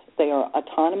citizens, they are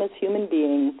autonomous human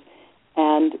beings,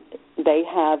 and they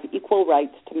have equal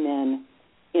rights to men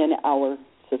in our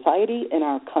society, in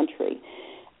our country.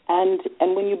 And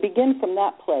when you begin from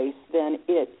that place, then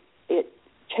it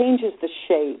changes the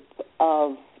shape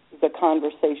of the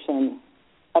conversation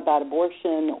about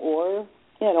abortion or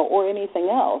anything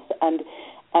else.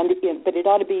 But it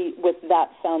ought to be with that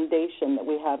foundation that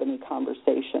we have any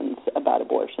conversations about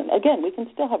abortion. Again, we can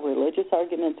still have religious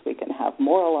arguments, we can have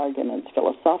moral arguments,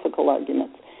 philosophical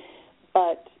arguments,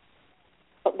 but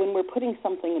when we're putting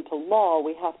something into law,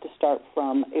 we have to start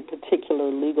from a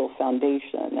particular legal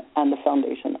foundation, and the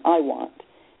foundation I want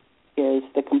is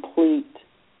the complete,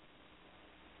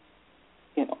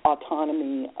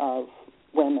 autonomy of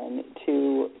women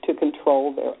to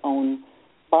control their own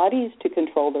bodies, to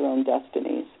control their own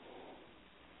destinies.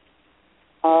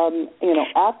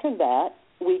 After that,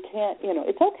 we can't,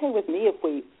 it's okay with me if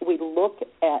we look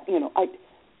at,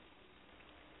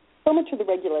 so much of the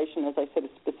regulation, as I said, is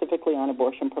specifically on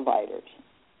abortion providers.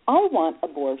 I want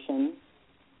abortion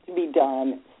to be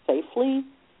done safely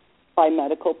by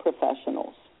medical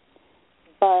professionals.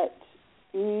 But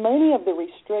many of the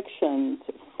restrictions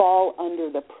fall under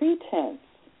the pretense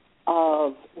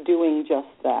of doing just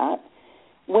that,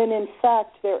 when in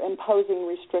fact they're imposing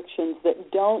restrictions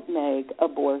that don't make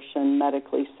abortion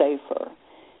medically safer.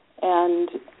 And,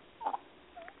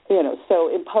 so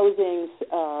imposing,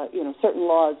 certain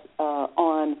laws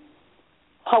on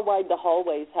how wide the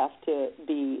hallways have to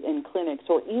be in clinics,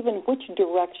 or even which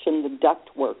direction the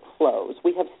ductwork flows.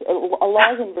 We have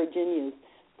laws in Virginia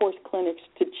force clinics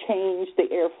to change the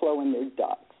airflow in their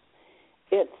ducts.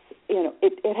 It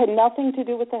had nothing to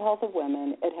do with the health of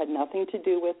women. It had nothing to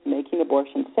do with making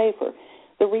abortion safer.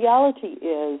 The reality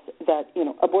is that,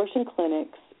 abortion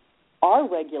clinics are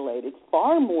regulated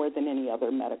far more than any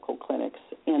other medical clinics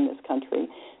in this country.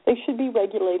 They should be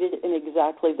regulated in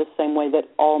exactly the same way that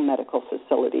all medical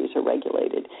facilities are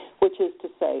regulated, which is to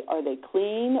say, are they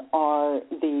clean? Are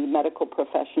the medical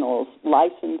professionals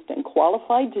licensed and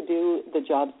qualified to do the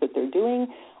jobs that they're doing?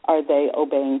 Are they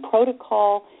obeying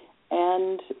protocol?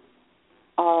 And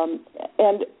are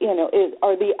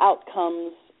the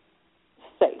outcomes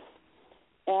safe?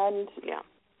 And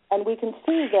we can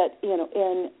see that,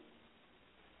 in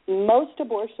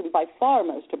by far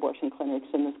most abortion clinics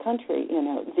in this country,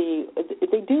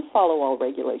 they do follow all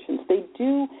regulations. They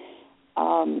do,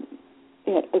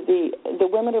 the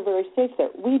women are very safe there.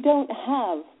 We don't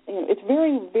have, it's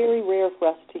very, very rare for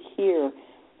us to hear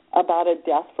about a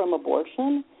death from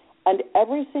abortion. And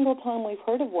every single time we've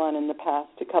heard of one in the past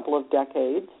couple of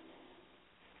decades,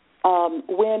 and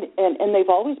they've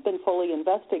always been fully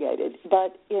investigated,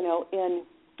 but, in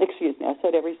excuse me, I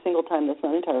said every single time. That's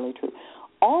not entirely true.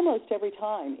 Almost every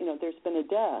time, there's been a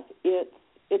death,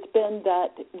 it's been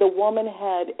that the woman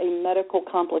had a medical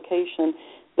complication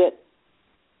that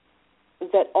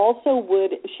also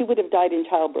she would have died in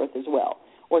childbirth as well,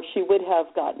 or she would have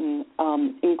gotten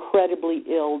incredibly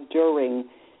ill during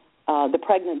the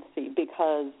pregnancy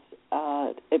because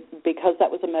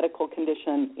that was a medical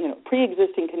condition,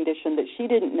 pre-existing condition that she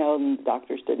didn't know and the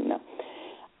doctors didn't know.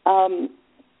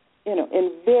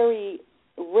 In very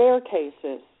rare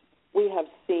cases, we have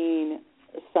seen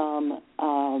some.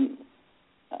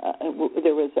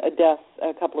 There was a death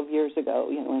a couple of years ago,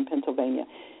 in Pennsylvania,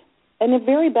 and a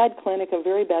very bad clinic, a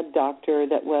very bad doctor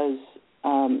that was,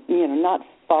 not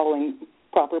following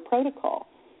proper protocol.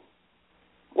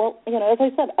 Well, as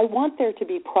I said, I want there to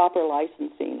be proper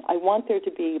licensing. I want there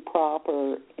to be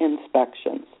proper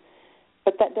inspections,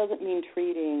 but that doesn't mean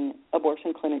treating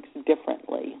abortion clinics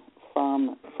differently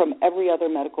from every other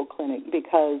medical clinic,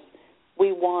 because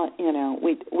we want,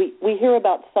 we hear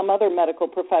about some other medical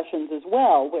professions as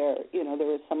well where,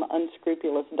 there is some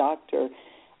unscrupulous doctor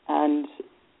and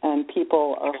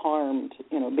people are harmed,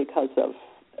 because of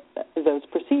those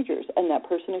procedures, and that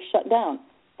person is shut down.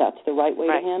 That's the right way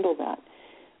to handle that.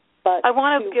 But I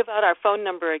want to give out our phone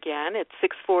number again. It's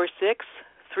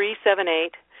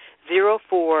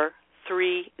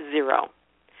 646-378-0430.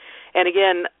 And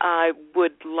again, I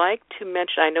would like to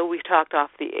mention, I know we've talked off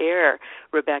the air,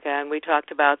 Rebecca, and we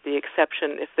talked about the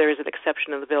exception, if there is an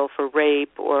exception in the bill for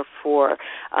rape or for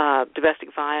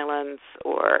domestic violence,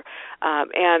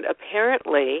 and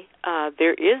apparently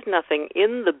there is nothing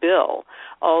in the bill,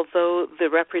 although the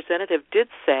representative did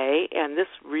say, and this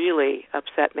really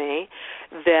upset me,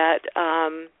 that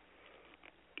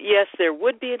yes, there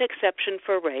would be an exception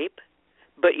for rape,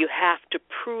 but you have to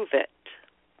prove it.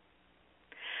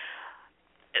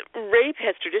 Rape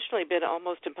has traditionally been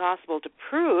almost impossible to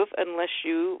prove unless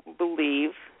you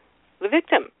believe the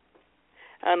victim,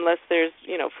 unless there's,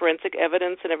 forensic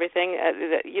evidence and everything.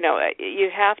 You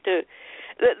have to.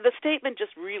 The statement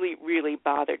just really, really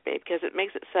bothered me because it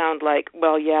makes it sound like,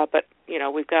 well, yeah, but,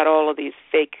 we've got all of these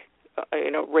fake,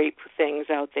 rape things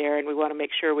out there, and we want to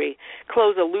make sure we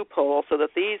close a loophole so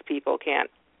that these people can't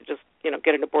just,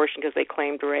 get an abortion because they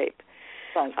claimed rape.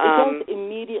 Right. It does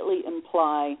immediately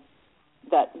imply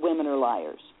that women are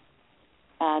liars,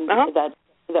 and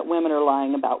that women are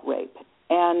lying about rape,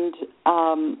 and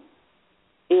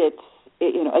it's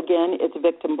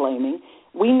victim blaming.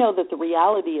 We know that the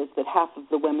reality is that half of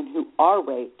the women who are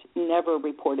raped never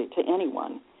report it to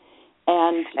anyone,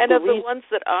 and of the ones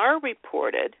that are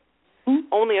reported,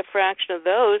 only a fraction of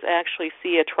those actually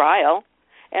see a trial,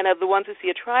 and of the ones who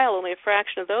see a trial, only a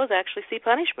fraction of those actually see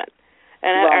punishment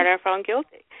and are found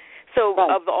guilty. So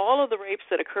of all of the rapes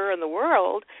that occur in the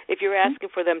world, if you're asking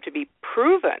for them to be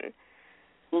proven,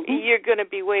 you're going to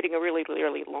be waiting a really,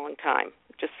 really long time,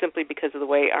 just simply because of the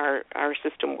way our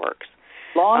system works.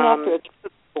 Long after it's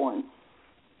born.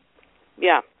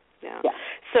 Yeah.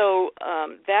 So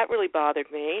that really bothered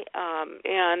me.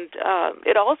 And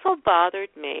it also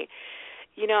bothered me,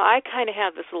 I kind of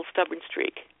have this little stubborn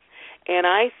streak. And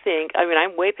I think,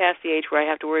 I'm way past the age where I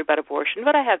have to worry about abortion,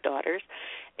 but I have daughters.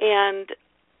 And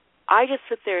I just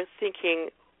sit there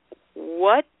thinking,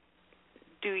 what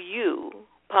do you,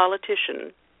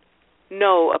 politician,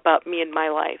 know about me and my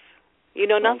life? You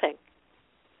know nothing.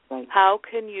 Right. How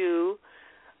can you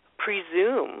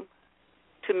presume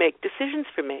to make decisions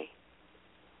for me?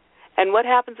 And what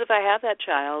happens if I have that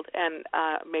child and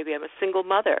maybe I'm a single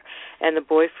mother and the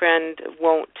boyfriend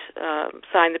won't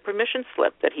sign the permission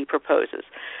slip that he proposes?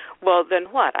 Well,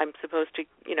 then what? I'm supposed to,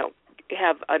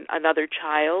 have another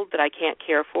child that I can't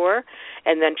care for,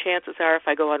 and then chances are if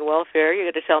I go on welfare, you're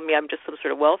going to tell me I'm just some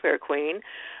sort of welfare queen.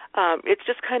 It's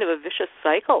just kind of a vicious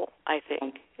cycle, I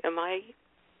think. Am I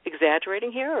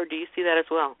exaggerating here, or do you see that as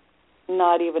well?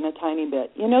 Not even a tiny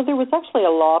bit. There was actually a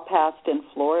law passed in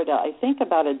Florida, I think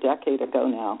about a decade ago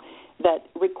now, that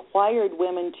required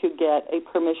women to get a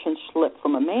permission slip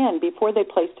from a man before they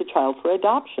placed a child for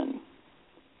adoption.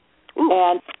 Ooh.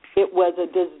 And it was a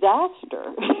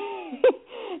disaster.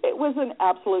 It was an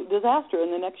absolute disaster.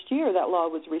 And the next year, that law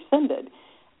was rescinded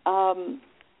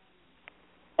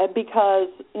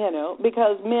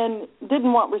because men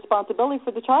didn't want responsibility for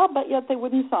the child, but yet they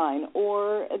wouldn't sign,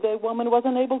 or the woman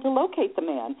wasn't able to locate the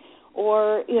man,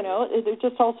 or there's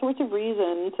just all sorts of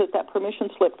reasons that permission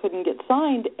slip couldn't get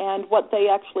signed. And what they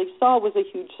actually saw was a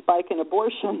huge spike in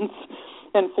abortions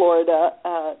in Florida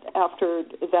after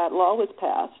that law was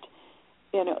passed.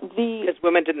 Because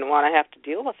women didn't want to have to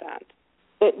deal with that.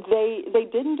 They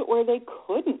didn't, or they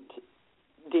couldn't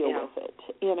deal with it.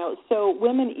 So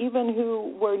women, even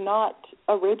who were not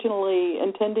originally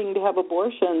intending to have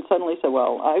abortion suddenly say,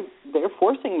 well, they're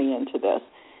forcing me into this.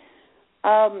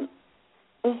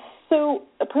 So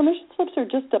permission slips are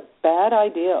just a bad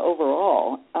idea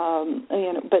overall.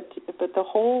 But the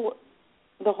whole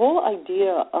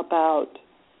idea about,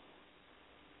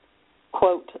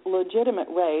 quote, legitimate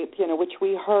rape, which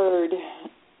we heard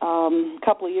a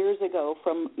couple of years ago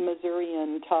from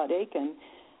Missourian Todd Aiken,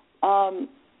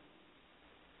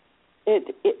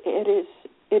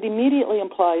 it immediately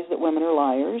implies that women are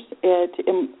liars.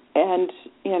 And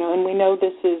we know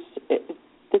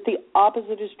that the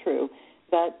opposite is true.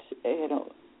 That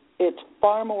it's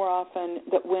far more often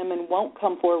that women won't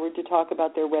come forward to talk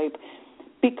about their rape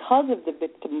because of the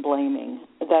victim blaming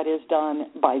that is done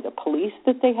by the police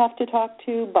that they have to talk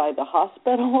to, by the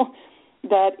hospital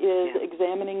that is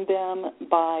examining them,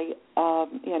 by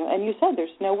and you said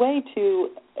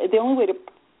the only way to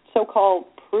so-called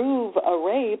prove a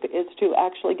rape is to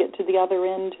actually get to the other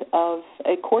end of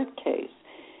a court case.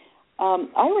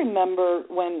 I remember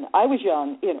when I was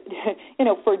young,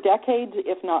 for decades,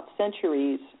 if not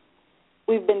centuries,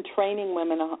 we've been training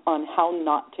women on how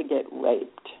not to get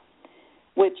raped,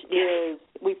 which is,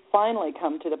 we finally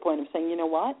come to the point of saying, you know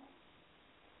what?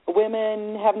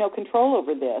 Women have no control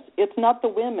over this. It's not the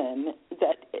women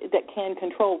that can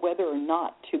control whether or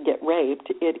not to get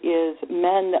raped. It is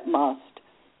men that must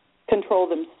control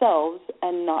themselves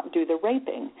and not do the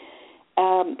raping.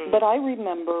 But I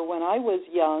remember when I was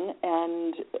young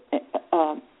and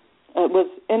was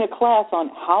in a class on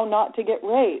how not to get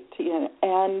raped,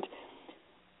 and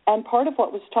part of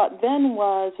what was taught then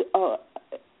was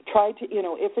try to,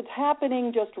 if it's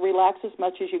happening, just relax as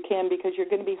much as you can because you're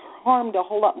going to be harmed a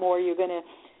whole lot more. You're going to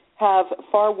have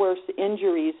far worse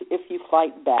injuries if you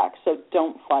fight back, so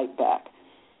don't fight back.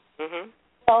 Mm-hmm.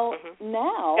 Well,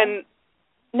 mm-hmm.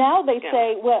 Now they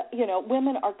say, well,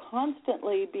 women are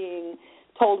constantly being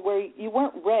told where you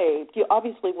weren't raped. You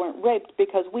obviously weren't raped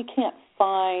because we can't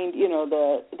find,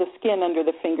 the skin under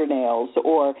the fingernails,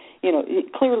 or,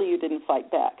 clearly you didn't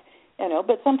fight back.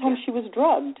 But sometimes she was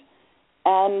drugged,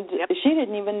 and she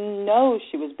didn't even know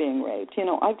she was being raped.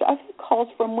 I've had calls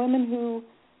from women who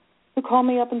call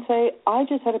me up and say, I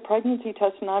just had a pregnancy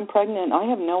test and I'm pregnant. I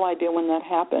have no idea when that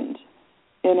happened.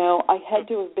 I had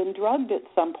to have been drugged at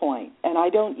some point, and I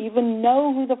don't even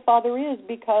know who the father is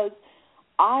because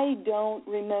I don't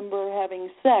remember having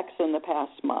sex in the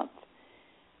past month.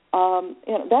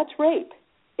 That's rape.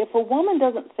 If a woman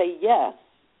doesn't say yes,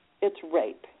 it's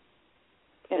rape.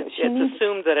 It's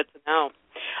assumed that it's a no.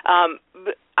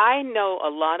 But I know a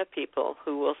lot of people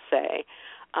who will say,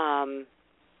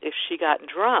 if she got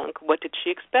drunk, what did she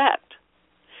expect?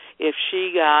 If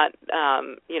she got,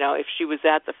 if she was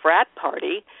at the frat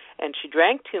party and she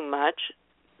drank too much,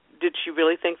 did she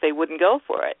really think they wouldn't go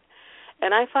for it?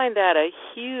 And I find that a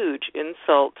huge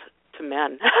insult to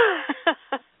men.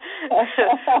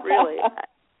 Really.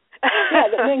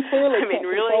 That men clearly can't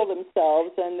control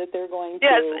themselves and that they're going to...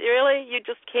 Yes, really? You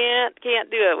just can't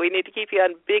do it. We need to keep you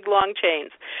on big, long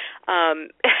chains.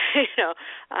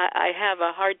 I have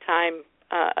a hard time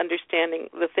understanding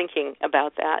the thinking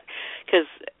about that, because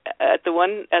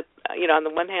on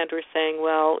the one hand we're saying,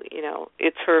 well,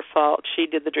 it's her fault, she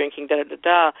did the drinking,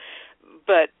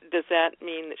 but does that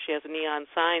mean that she has a neon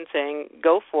sign saying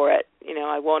go for it?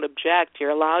 I won't object.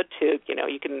 You're allowed to.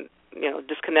 You can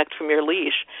disconnect from your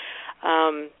leash.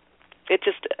 It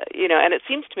just and it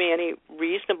seems to me any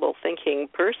reasonable thinking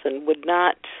person would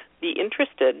not be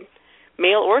interested,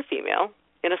 male or female,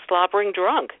 in a slobbering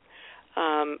drunk.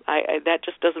 That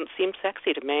just doesn't seem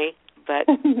sexy to me, but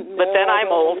but then I'm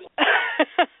old.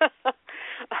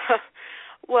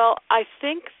 Well, I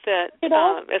think that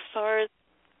as far as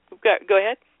go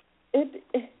ahead.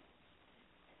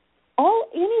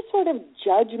 Any sort of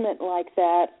judgment like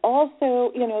that.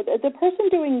 Also, the person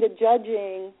doing the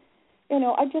judging,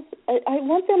 I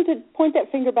want them to point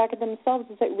that finger back at themselves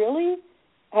and say, really?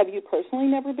 Have you personally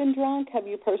never been drunk? Have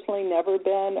you personally never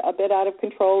been a bit out of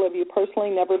control? Have you personally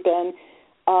never been,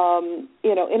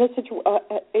 in a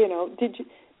situation,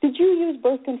 did you use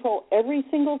birth control every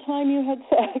single time you had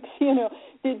sex?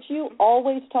 Did you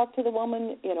always talk to the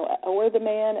woman, or the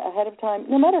man ahead of time?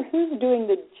 No matter who's doing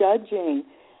the judging,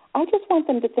 I just want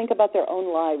them to think about their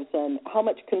own lives and how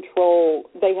much control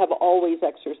they have always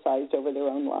exercised over their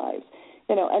own lives.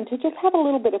 And to just have a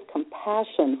little bit of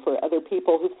compassion for other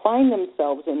people who find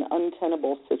themselves in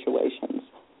untenable situations.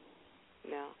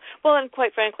 No. Well, and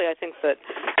quite frankly, I think that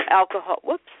alcohol...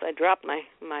 Whoops, I dropped my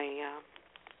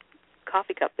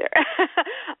coffee cup there.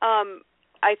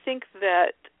 I think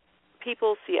that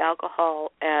people see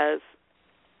alcohol as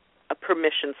a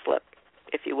permission slip.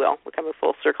 if you will. We'll come a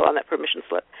full circle on that permission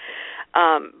slip.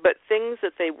 But things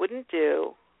that they wouldn't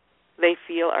do, they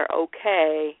feel are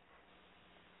okay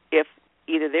if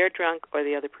either they're drunk or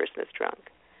the other person is drunk.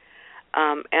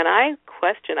 And I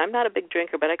question, I'm not a big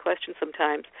drinker, but I question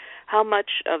sometimes how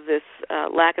much of this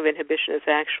lack of inhibition is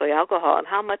actually alcohol and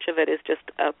how much of it is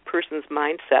just a person's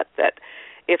mindset that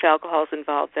if alcohol is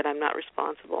involved, then I'm not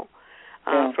responsible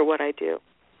for what I do.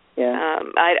 Yeah.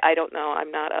 I don't know.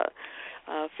 I'm not a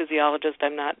physiologist.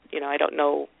 I'm not, I don't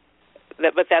know.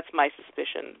 But that's my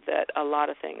suspicion that a lot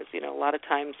of things, a lot of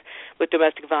times with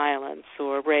domestic violence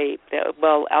or rape,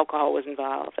 alcohol was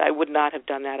involved. I would not have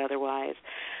done that otherwise.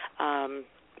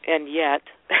 And yet,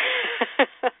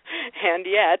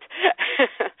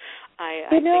 I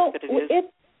think that it is.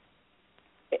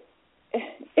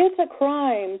 It's a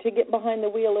crime to get behind the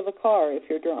wheel of a car if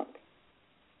you're drunk.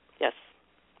 Yes.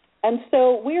 And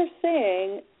so we're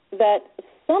saying that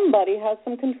somebody has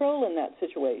some control in that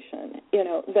situation,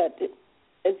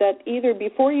 that either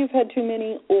before you've had too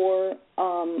many or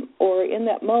in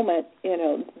that moment,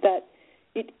 that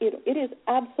it is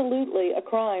absolutely a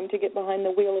crime to get behind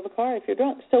the wheel of a car if you're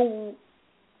drunk. So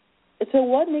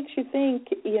what makes you think,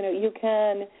 you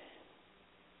can,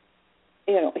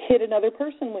 hit another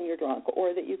person when you're drunk,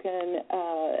 or that you can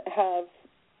have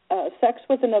sex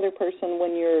with another person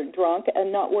when you're drunk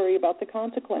and not worry about the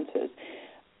consequences?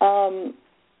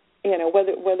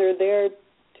 Whether they're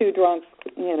too drunk,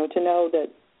 to know that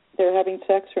they're having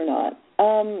sex or not.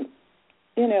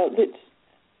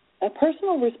 A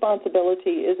personal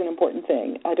responsibility is an important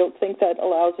thing. I don't think that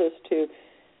allows us to,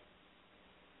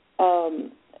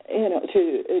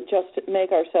 to just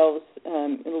make ourselves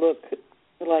look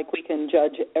like we can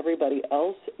judge everybody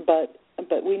else, but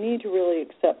we need to really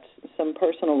accept some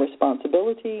personal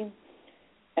responsibility,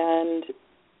 and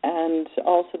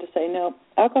also to say, no,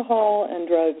 alcohol and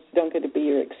drugs don't get to be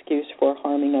your excuse for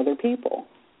harming other people,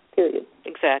 period.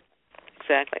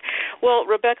 Exactly. Well,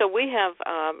 Rebecca, we have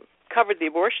covered the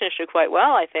abortion issue quite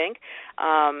well, I think.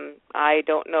 I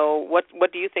don't know,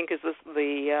 what do you think is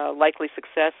the likely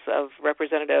success of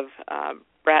Representative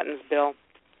Bratton's bill?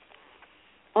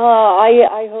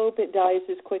 I hope it dies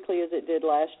as quickly as it did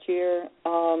last year.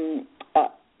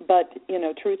 But,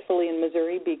 truthfully in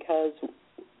Missouri, because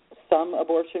some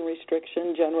abortion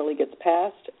restriction generally gets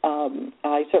passed,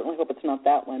 I certainly hope it's not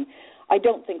that one. I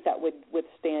don't think that would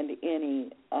withstand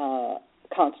any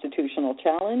constitutional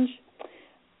challenge.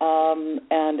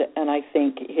 And I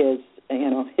think his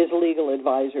legal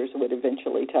advisors would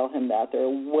eventually tell him that there are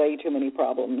way too many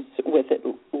problems with it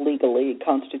legally,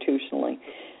 constitutionally.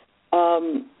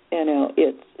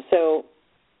 It's so.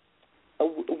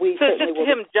 We so it's just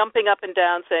him jumping up and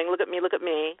down, saying, "Look at me, look at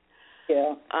me."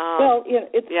 Yeah.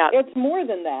 It's more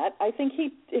than that. I think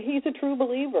he's a true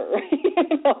believer.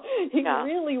 He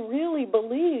really, really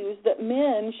believes that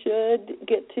men should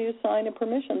get to sign a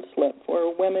permission slip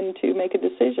for women to make a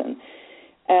decision.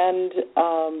 And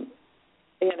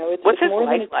it's what's his more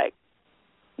wife than like?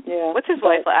 Yeah. What's his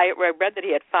wife like? I read that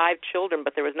he had 5 children,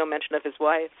 but there was no mention of his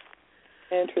wife.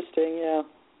 Interesting. Yeah.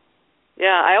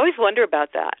 Yeah, I always wonder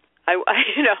about that. I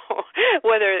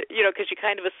whether, because you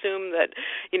kind of assume that,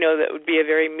 that would be a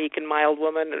very meek and mild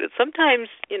woman. Sometimes,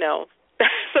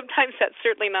 sometimes that's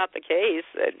certainly not the case.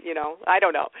 I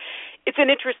don't know. It's an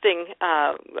interesting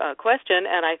question,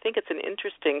 and I think it's an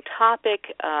interesting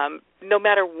topic. No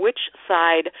matter which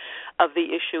side of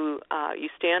the issue you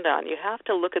stand on, you have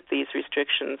to look at these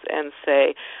restrictions and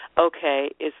say,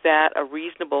 okay, is that a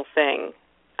reasonable thing?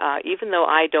 Even though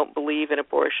I don't believe in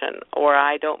abortion or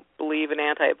I don't believe in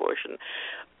anti-abortion,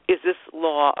 is this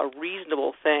law a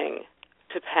reasonable thing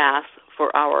to pass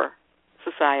for our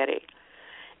society?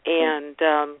 And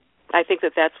I think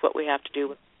that that's what we have to do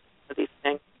with these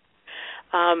things.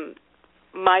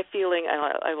 My feeling,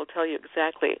 I will tell you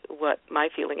exactly what my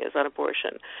feeling is on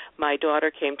abortion. My daughter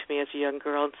came to me as a young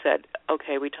girl and said,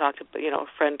 okay, we talked, a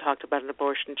friend talked about an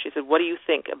abortion. She said, what do you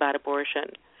think about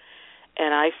abortion?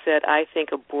 And I said, I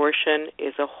think abortion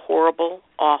is a horrible,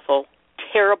 awful,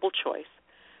 terrible choice,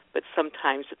 but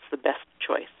sometimes it's the best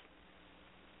choice.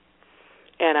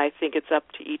 And I think it's up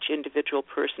to each individual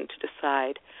person to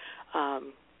decide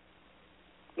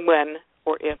when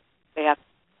or if they have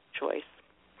a choice.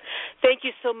 Thank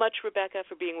you so much, Rebecca,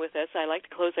 for being with us. I like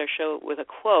to close our show with a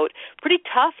quote. Pretty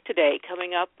tough today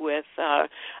coming up with a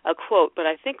quote, but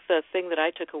I think the thing that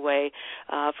I took away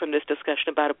from this discussion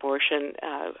about abortion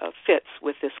fits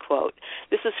with this quote.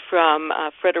 This is from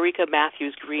Frederica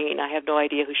Matthews Green. I have no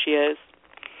idea who she is.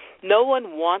 No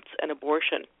one wants an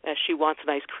abortion as she wants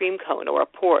an ice cream cone or a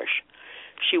Porsche.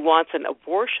 She wants an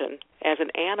abortion as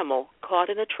an animal caught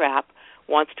in a trap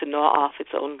wants to gnaw off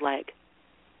its own leg.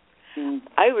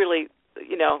 I really,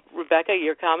 Rebecca,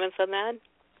 your comments on that?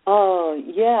 Oh,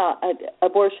 yeah.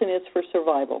 Abortion is for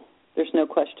survival. There's no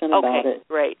question about it.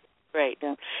 Right.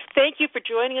 Yeah. Thank you for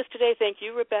joining us today. Thank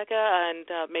you, Rebecca, and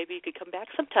maybe you could come back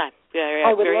sometime.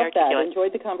 I would love that.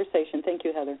 Enjoyed the conversation. Thank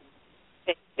you, Heather.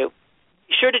 Thank you.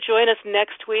 Be sure to join us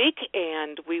next week,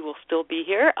 and we will still be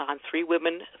here on 3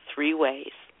 Women, 3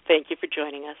 Ways. Thank you for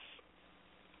joining us.